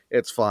to die.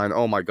 It's fine.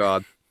 Oh my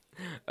god.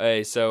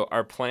 Hey, so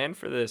our plan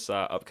for this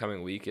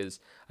upcoming week is,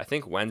 I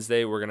think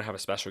Wednesday we're gonna have a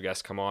special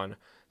guest come on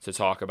to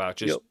talk about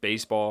just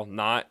baseball,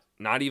 not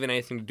even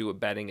anything to do with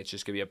betting. It's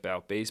just gonna be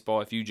about baseball.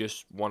 If you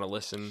just want to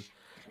listen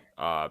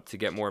to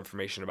get more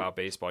information about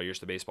baseball, you're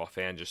just a baseball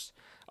fan, just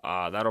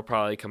that'll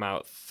probably come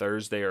out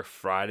Thursday or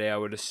Friday, I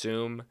would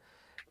assume.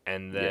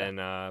 And then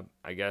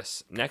I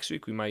guess next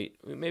week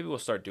maybe we'll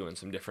start doing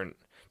some different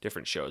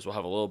shows. We'll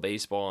have a little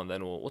baseball, and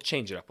then we'll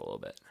change it up a little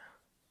bit.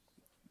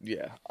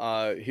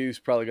 Yeah, he's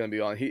probably gonna be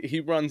on.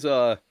 He runs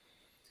a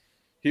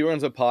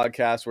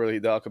podcast where he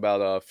talk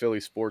about Philly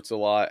sports a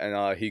lot,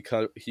 and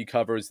he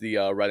covers the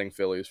Reading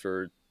Phillies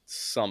for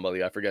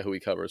somebody. I forget who he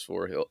covers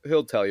for.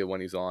 He'll tell you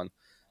when he's on.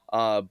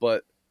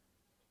 But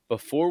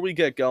before we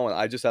get going,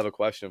 I just have a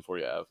question for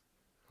you, Ev.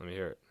 Let me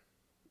hear it.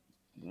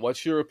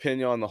 What's your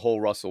opinion on the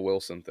whole Russell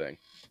Wilson thing?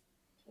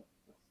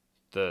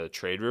 The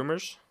trade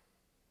rumors?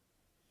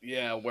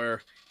 Yeah,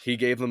 where he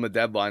gave them a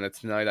deadline of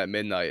tonight at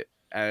midnight,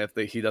 and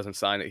if he doesn't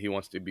sign it, he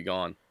wants to be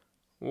gone.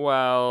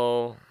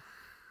 Well,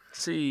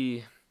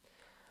 see,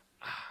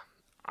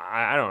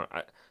 I don't.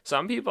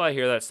 Some people I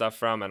hear that stuff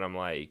from, and I'm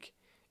like,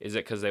 is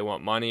it because they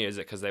want money? Is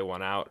it because they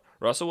want out?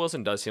 Russell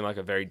Wilson does seem like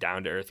a very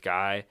down to earth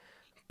guy,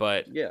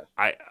 but yeah.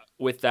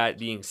 With that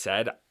being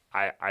said,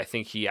 I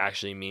think he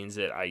actually means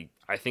it.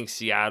 I think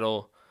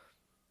Seattle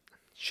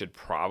should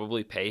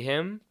probably pay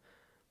him.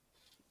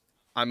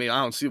 I mean, I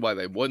don't see why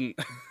they wouldn't.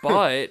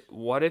 But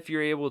what if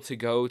you're able to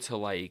go to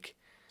like,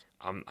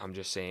 I'm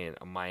just saying,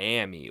 a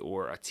Miami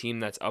or a team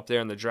that's up there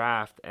in the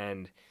draft,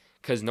 and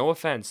because no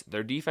offense,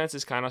 their defense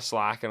is kind of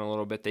slacking a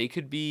little bit. They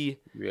could be.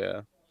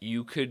 Yeah.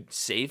 You could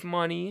save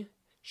money,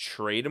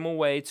 trade him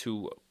away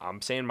to,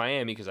 I'm saying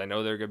Miami because I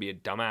know they're gonna be a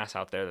dumbass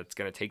out there that's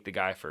gonna take the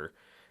guy for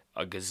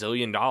 $1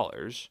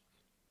 gazillion.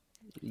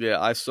 Yeah,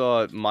 I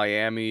saw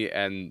Miami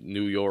and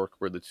New York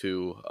were the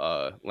two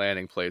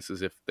landing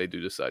places if they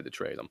do decide to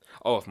trade him.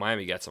 Oh, if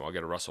Miami gets him, I'll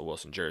get a Russell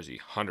Wilson jersey,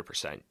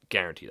 100%,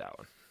 guarantee that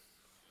one.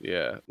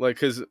 Yeah, like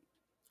because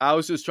I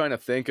was just trying to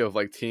think of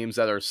like teams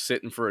that are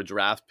sitting for a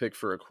draft pick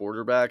for a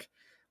quarterback.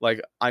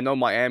 Like I know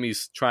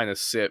Miami's trying to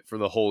sit for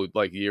the whole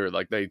like year.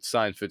 Like they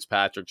signed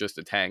Fitzpatrick just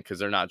to tank because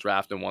they're not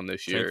drafting one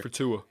this year. Tank for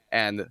Tua.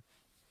 And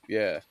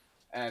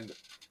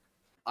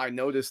I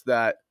noticed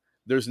that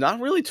there's not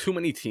really too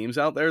many teams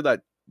out there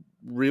that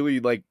really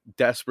like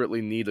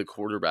desperately need a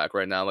quarterback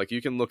right now. Like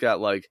you can look at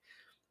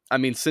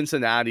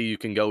Cincinnati, you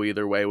can go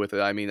either way with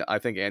it. I mean, I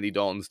think Andy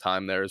Dalton's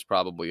time there is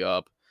probably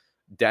up.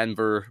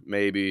 Denver,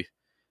 maybe.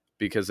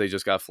 because they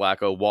just got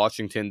Flacco.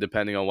 Washington,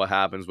 depending on what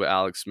happens with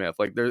Alex Smith.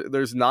 Like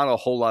there's not a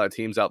whole lot of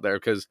teams out there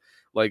because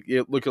like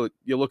you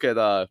look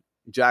at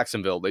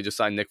Jacksonville. They just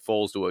signed Nick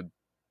Foles to a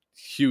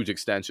huge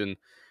extension.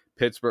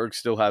 Pittsburgh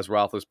still has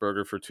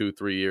Roethlisberger for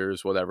 2-3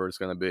 years, whatever it's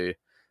going to be.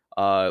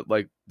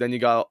 Like then you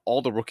got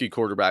all the rookie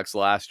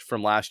quarterbacks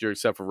from last year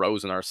except for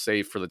Rosen are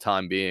safe for the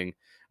time being.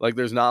 Like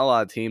there's not a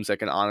lot of teams that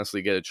can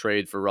honestly get a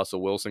trade for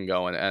Russell Wilson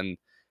going, and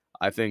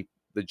I think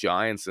the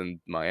Giants and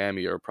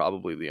Miami are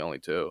probably the only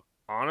two.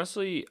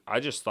 Honestly, I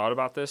just thought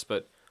about this,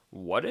 but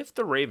what if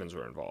the Ravens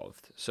were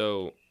involved?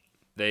 So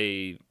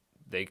they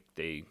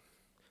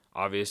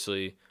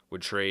obviously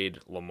would trade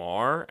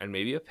Lamar and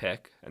maybe a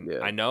pick. And yeah.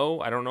 I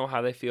don't know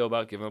how they feel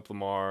about giving up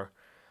Lamar.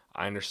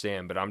 I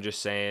understand, but I'm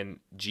just saying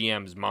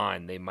GM's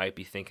mind, they might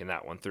be thinking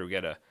that one through.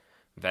 Get a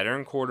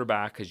veteran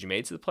quarterback because you made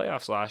it to the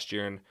playoffs last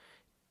year, and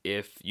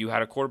if you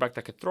had a quarterback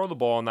that could throw the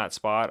ball in that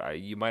spot,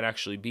 you might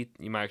actually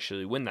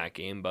win that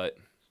game. But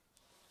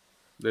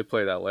they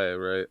play that way,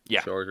 right?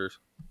 Yeah. Chargers.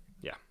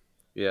 Yeah.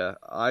 Yeah.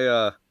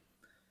 I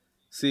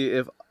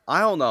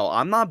don't know.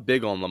 I'm not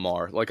big on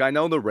Lamar. Like I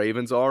know the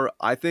Ravens are.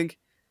 I think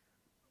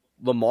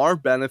Lamar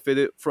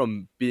benefited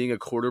from being a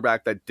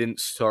quarterback that didn't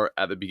start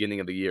at the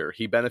beginning of the year.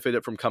 He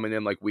benefited from coming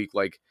in week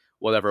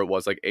whatever it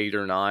was, 8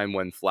 or 9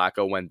 when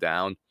Flacco went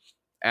down,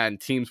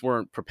 and teams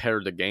weren't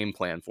prepared to game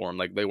plan for him.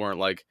 Like they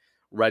weren't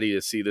ready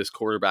to see this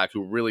quarterback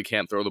who really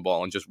can't throw the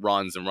ball and just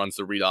runs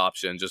the read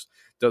option, just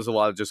does a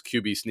lot of just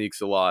QB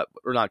sneaks a lot,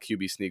 or not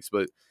QB sneaks,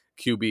 but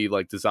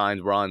QB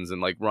designed runs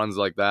and runs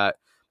like that.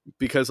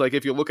 Because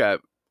if you look at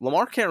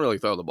Lamar can't really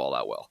throw the ball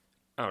that well.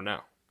 Oh no.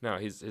 No,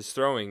 his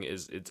throwing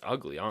it's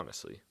ugly,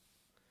 honestly.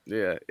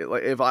 Yeah,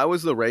 if I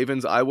was the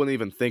Ravens, I wouldn't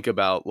even think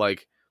about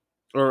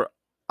or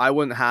I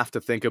wouldn't have to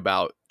think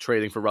about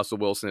trading for Russell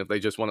Wilson if they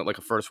just wanted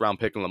a first round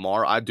pick in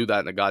Lamar. I'd do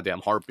that in a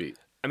goddamn heartbeat.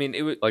 I mean,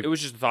 it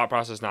was just a thought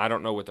process. Now I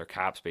don't know what their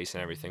cap space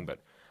and everything, but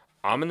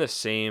I'm in the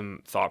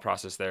same thought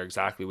process there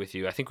exactly with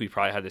you. I think we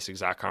probably had this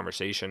exact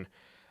conversation.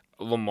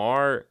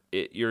 Lamar,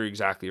 you're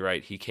exactly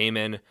right. He came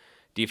in,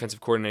 defensive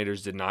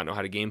coordinators did not know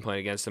how to game plan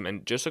against him,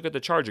 and just look at the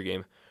Charger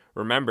game.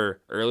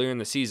 Remember, earlier in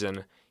the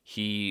season,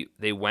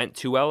 they went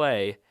to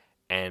LA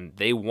and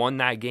they won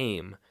that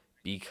game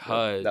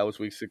because that was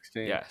week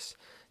 16. Yes.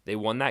 They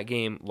won that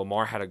game.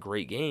 Lamar had a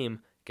great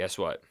game. Guess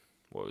what?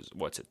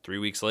 What's it? 3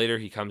 weeks later,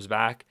 he comes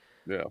back.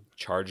 Yeah.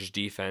 Chargers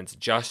defense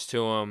adjusts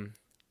to him,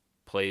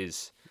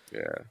 plays.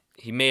 Yeah.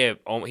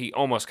 He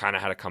almost kind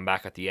of had to come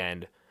back at the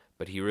end,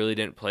 but he really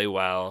didn't play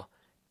well.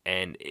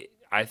 And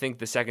I think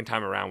the second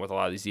time around with a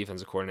lot of these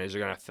defensive coordinators,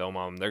 they're going to film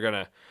him. They're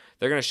going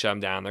to shut him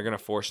down. They're going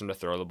to force him to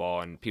throw the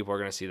ball, and people are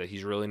going to see that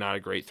he's really not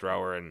a great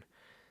thrower, and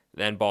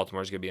then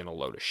Baltimore's going to be in a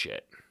load of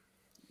shit.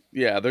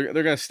 Yeah, they're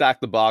going to stack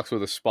the box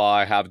with a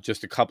spy, have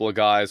just a couple of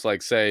guys,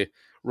 say,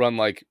 run,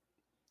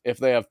 if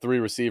they have 3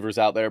 receivers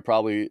out there,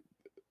 probably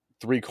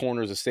 3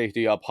 corners of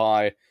safety up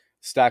high,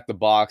 stack the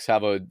box,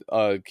 have a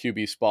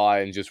QB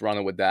spy, and just run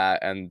it with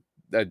that, and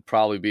that'd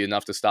probably be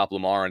enough to stop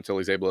Lamar until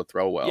he's able to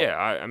throw well. Yeah,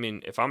 I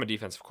mean, if I'm a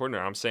defensive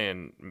coordinator, I'm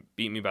saying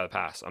beat me by the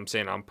pass. I'm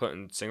saying I'm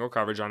putting single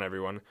coverage on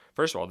everyone.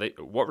 First of all,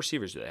 what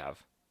receivers do they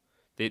have?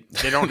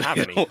 They don't have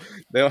any.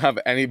 They don't have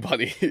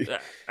anybody.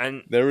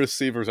 And their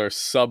receivers are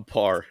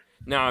subpar.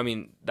 Now, I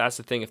mean, that's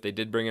the thing. If they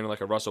did bring in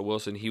a Russell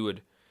Wilson, he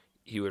would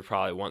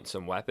probably want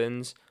some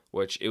weapons,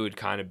 which it would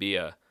kind of be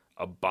a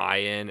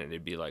buy-in, and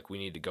it'd be we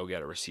need to go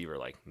get a receiver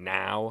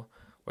now.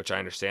 Which I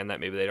understand that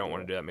maybe they don't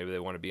want to do that. Maybe they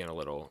want to be in a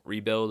little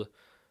rebuild.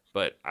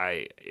 But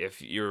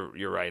if you're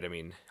right, I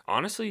mean,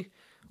 honestly,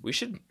 we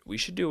should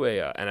do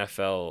a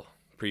NFL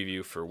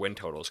preview for win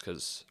totals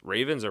because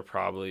Ravens are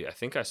probably, I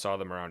think I saw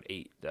them around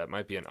 8. That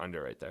might be an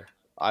under right there.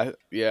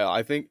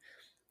 I think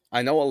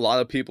I know a lot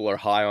of people are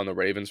high on the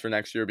Ravens for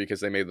next year because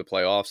they made the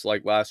playoffs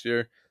last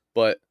year.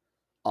 But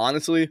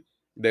honestly,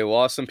 they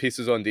lost some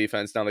pieces on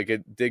defense. Now they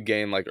did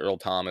gain Earl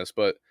Thomas,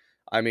 but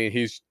I mean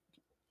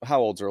how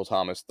old's Earl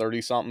Thomas?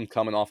 30-something,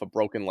 coming off a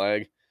broken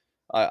leg.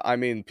 I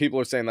mean, people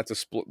are saying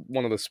that's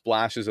one of the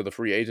splashes of the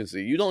free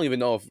agency. You don't even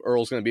know if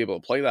Earl's going to be able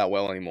to play that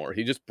well anymore.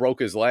 He just broke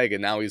his leg,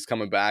 and now he's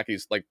coming back.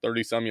 He's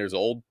 30-some years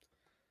old.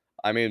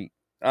 I mean,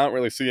 I don't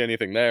really see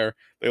anything there.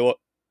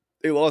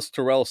 They lost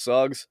Terrell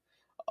Suggs.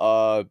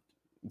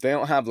 They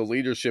don't have the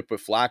leadership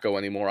with Flacco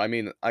anymore. I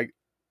mean, I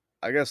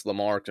guess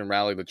Lamar can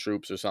rally the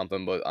troops or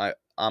something, but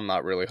I'm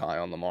not really high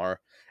on Lamar.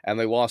 And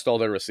they lost all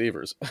their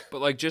receivers.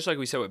 But just like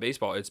we said with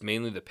baseball, it's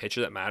mainly the pitcher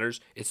that matters.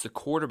 It's the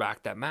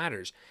quarterback that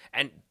matters.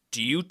 And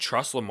do you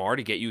trust Lamar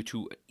to get you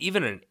to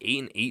even an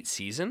 8-8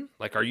 season?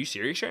 Are you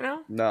serious right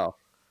now? No.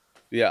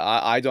 Yeah,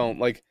 I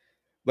don't.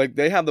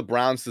 They have the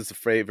Browns as the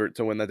favorite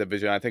to win that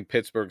division. I think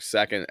Pittsburgh's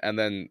second, and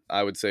then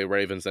I would say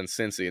Ravens and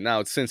Cincy.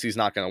 Now, Cincy's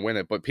not going to win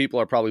it, but people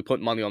are probably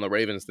putting money on the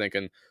Ravens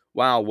thinking,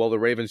 wow, well, the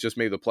Ravens just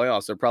made the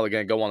playoffs. They're probably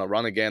going to go on a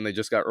run again. They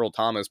just got Earl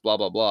Thomas, blah,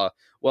 blah, blah.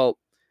 Well,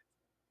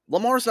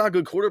 Lamar's not a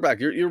good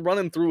quarterback. You're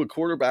running through a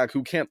quarterback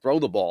who can't throw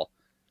the ball.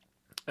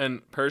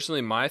 And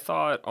personally, my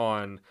thought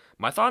on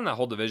that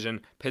whole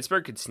division,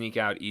 Pittsburgh could sneak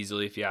out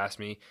easily if you ask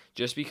me,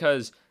 just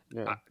because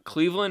Yeah.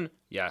 Cleveland,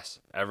 yes,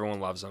 everyone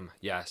loves them.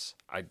 Yes,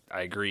 I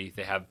agree.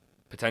 They have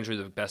potentially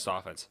the best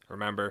offense.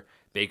 Remember,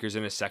 Baker's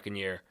in his second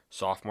year.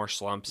 Sophomore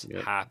slumps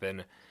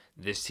happen.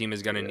 This team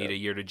is going to need a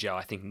year to gel.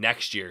 I think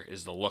next year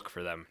is the look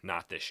for them,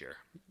 not this year.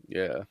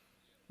 Yeah.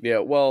 Yeah,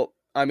 well,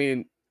 I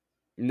mean,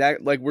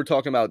 like we're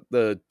talking about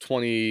the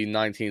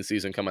 2019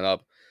 season coming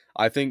up.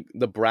 I think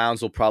the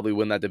Browns will probably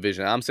win that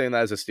division. I'm saying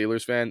that as a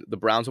Steelers fan. The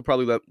Browns will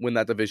probably win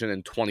that division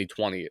in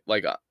 2020.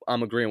 Like,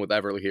 I'm agreeing with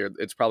Everly here.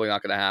 It's probably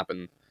not going to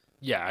happen.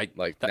 Yeah,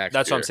 next that's year.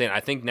 What I'm saying. I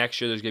think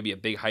next year there's going to be a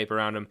big hype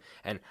around them,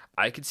 and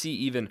I could see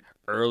even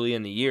early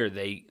in the year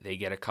they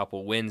get a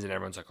couple wins, and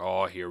everyone's like,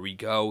 "Oh, here we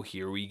go,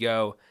 here we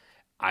go."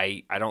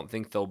 I don't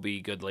think they'll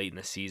be good late in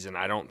the season.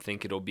 I don't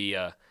think it'll be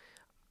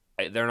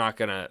they're not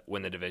going to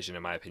win the division,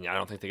 in my opinion. I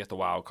don't think they get the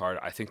wild card.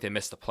 I think they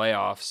miss the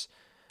playoffs.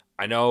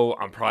 I know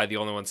I'm probably the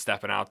only one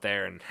stepping out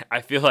there, and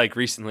I feel like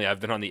recently I've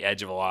been on the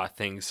edge of a lot of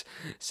things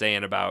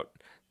saying about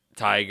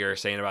Tiger,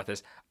 saying about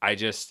this. I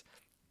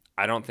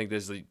don't think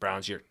this is the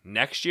Browns' year.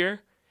 Next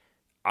year,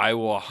 I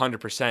will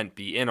 100%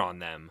 be in on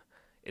them.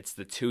 It's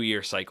the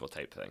 2-year cycle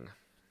type thing.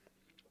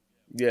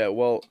 Yeah,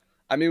 well,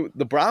 I mean,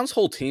 the Browns'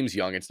 whole team's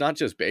young. It's not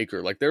just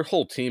Baker. Like, their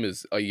whole team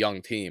is a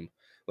young team.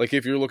 Like,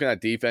 if you're looking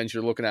at defense,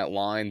 you're looking at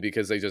line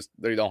because they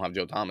don't have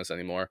Joe Thomas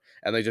anymore,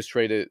 and they just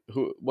traded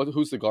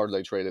who's the guard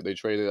they traded? They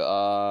traded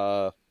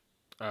Zeitler.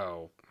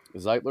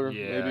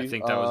 Yeah, maybe? I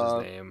think that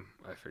was his name.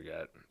 I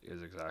forget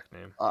his exact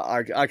name.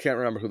 I can't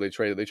remember who they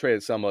traded. They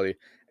traded somebody,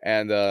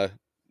 and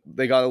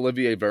they got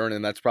Olivier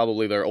Vernon. That's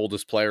probably their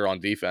oldest player on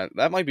defense.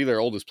 That might be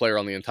their oldest player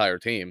on the entire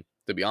team,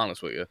 to be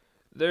honest with you.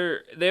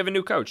 They have a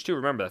new coach too.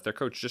 Remember that their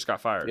coach just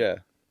got fired.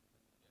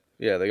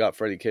 Yeah, they got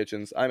Freddie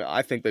Kitchens.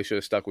 I think they should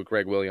have stuck with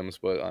Greg Williams,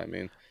 but I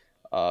mean,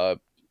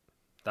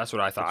 that's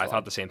what I thought. I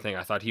thought the same thing.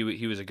 I thought he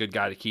was a good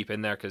guy to keep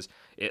in there because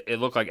it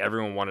looked like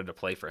everyone wanted to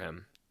play for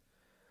him.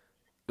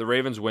 The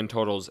Ravens win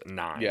total's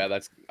 9. Yeah,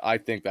 I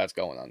think that's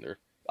going under.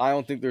 I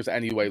don't think there's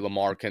any way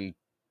Lamar can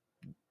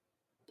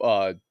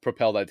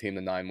propel that team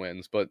to 9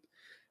 wins, but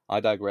I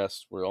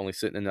digress. We're only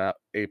sitting in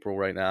April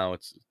right now.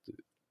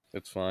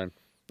 It's fine.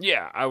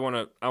 Yeah, I want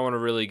to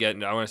really get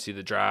into. I want to see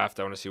the draft.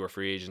 I want to see where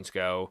free agents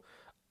go.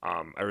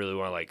 I really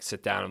want to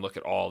sit down and look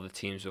at all the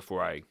teams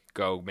before I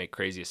go make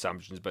crazy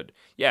assumptions. But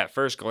yeah, at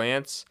first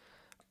glance,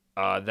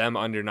 them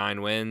under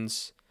 9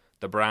 wins,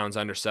 the Browns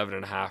under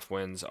 7.5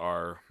 wins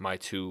are my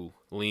 2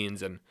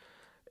 leans, and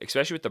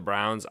especially with the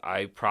Browns,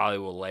 I probably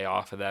will lay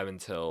off of them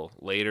until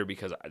later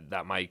because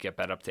that might get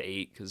bet up to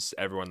 8 because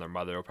everyone and their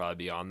mother will probably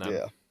be on them.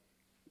 Yeah.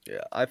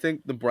 I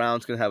think the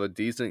Browns can have a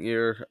decent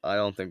year. I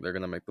don't think they're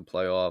going to make the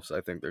playoffs.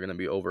 I think they're going to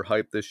be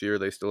overhyped this year.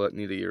 They still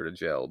need a year to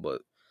gel,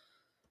 but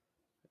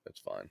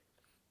it's fine.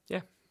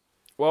 Yeah.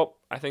 Well,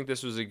 I think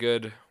this was a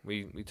good.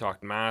 We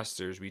talked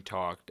Masters, we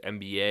talked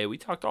NBA, we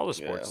talked all the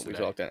sports. We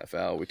talked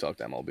NFL, we talked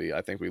MLB.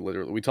 I think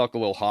we talked a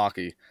little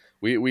hockey.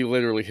 We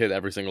literally hit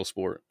every single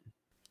sport.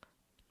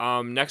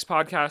 Next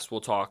podcast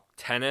we'll talk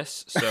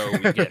tennis, so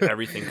we get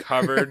everything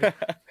covered.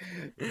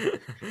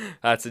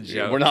 That's a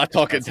joke. We're not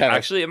talking tennis.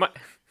 Actually, it might.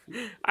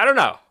 I don't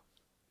know.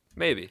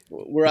 Maybe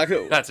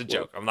that's a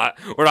joke.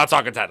 We're not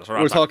talking tennis.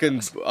 We're talking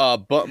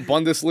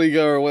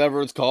Bundesliga or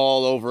whatever it's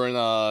called over in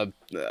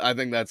I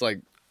think that's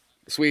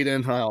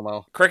Sweden. I don't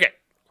know. Cricket.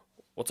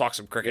 We'll talk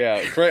some cricket.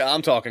 Yeah,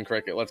 I'm talking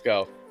cricket. Let's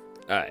go.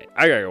 All right,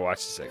 I gotta go watch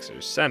the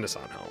Sixers. Send us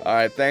on home. All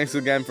right, thanks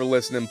again for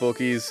listening,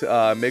 bookies.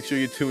 Make sure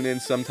you tune in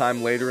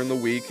sometime later in the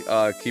week.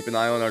 Keep an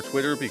eye on our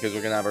Twitter because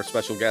we're gonna have our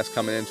special guest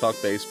coming in talk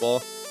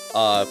baseball.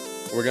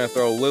 We're gonna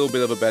throw a little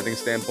bit of a betting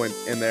standpoint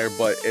in there,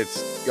 but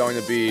it's going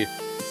to be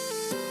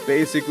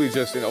basically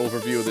just an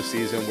overview of the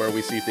season where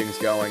we see things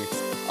going.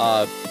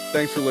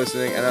 Thanks for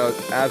listening, and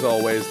as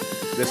always,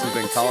 this has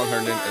been Colin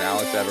Herndon and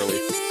Alex Everly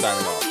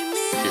signing off.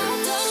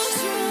 Cheers.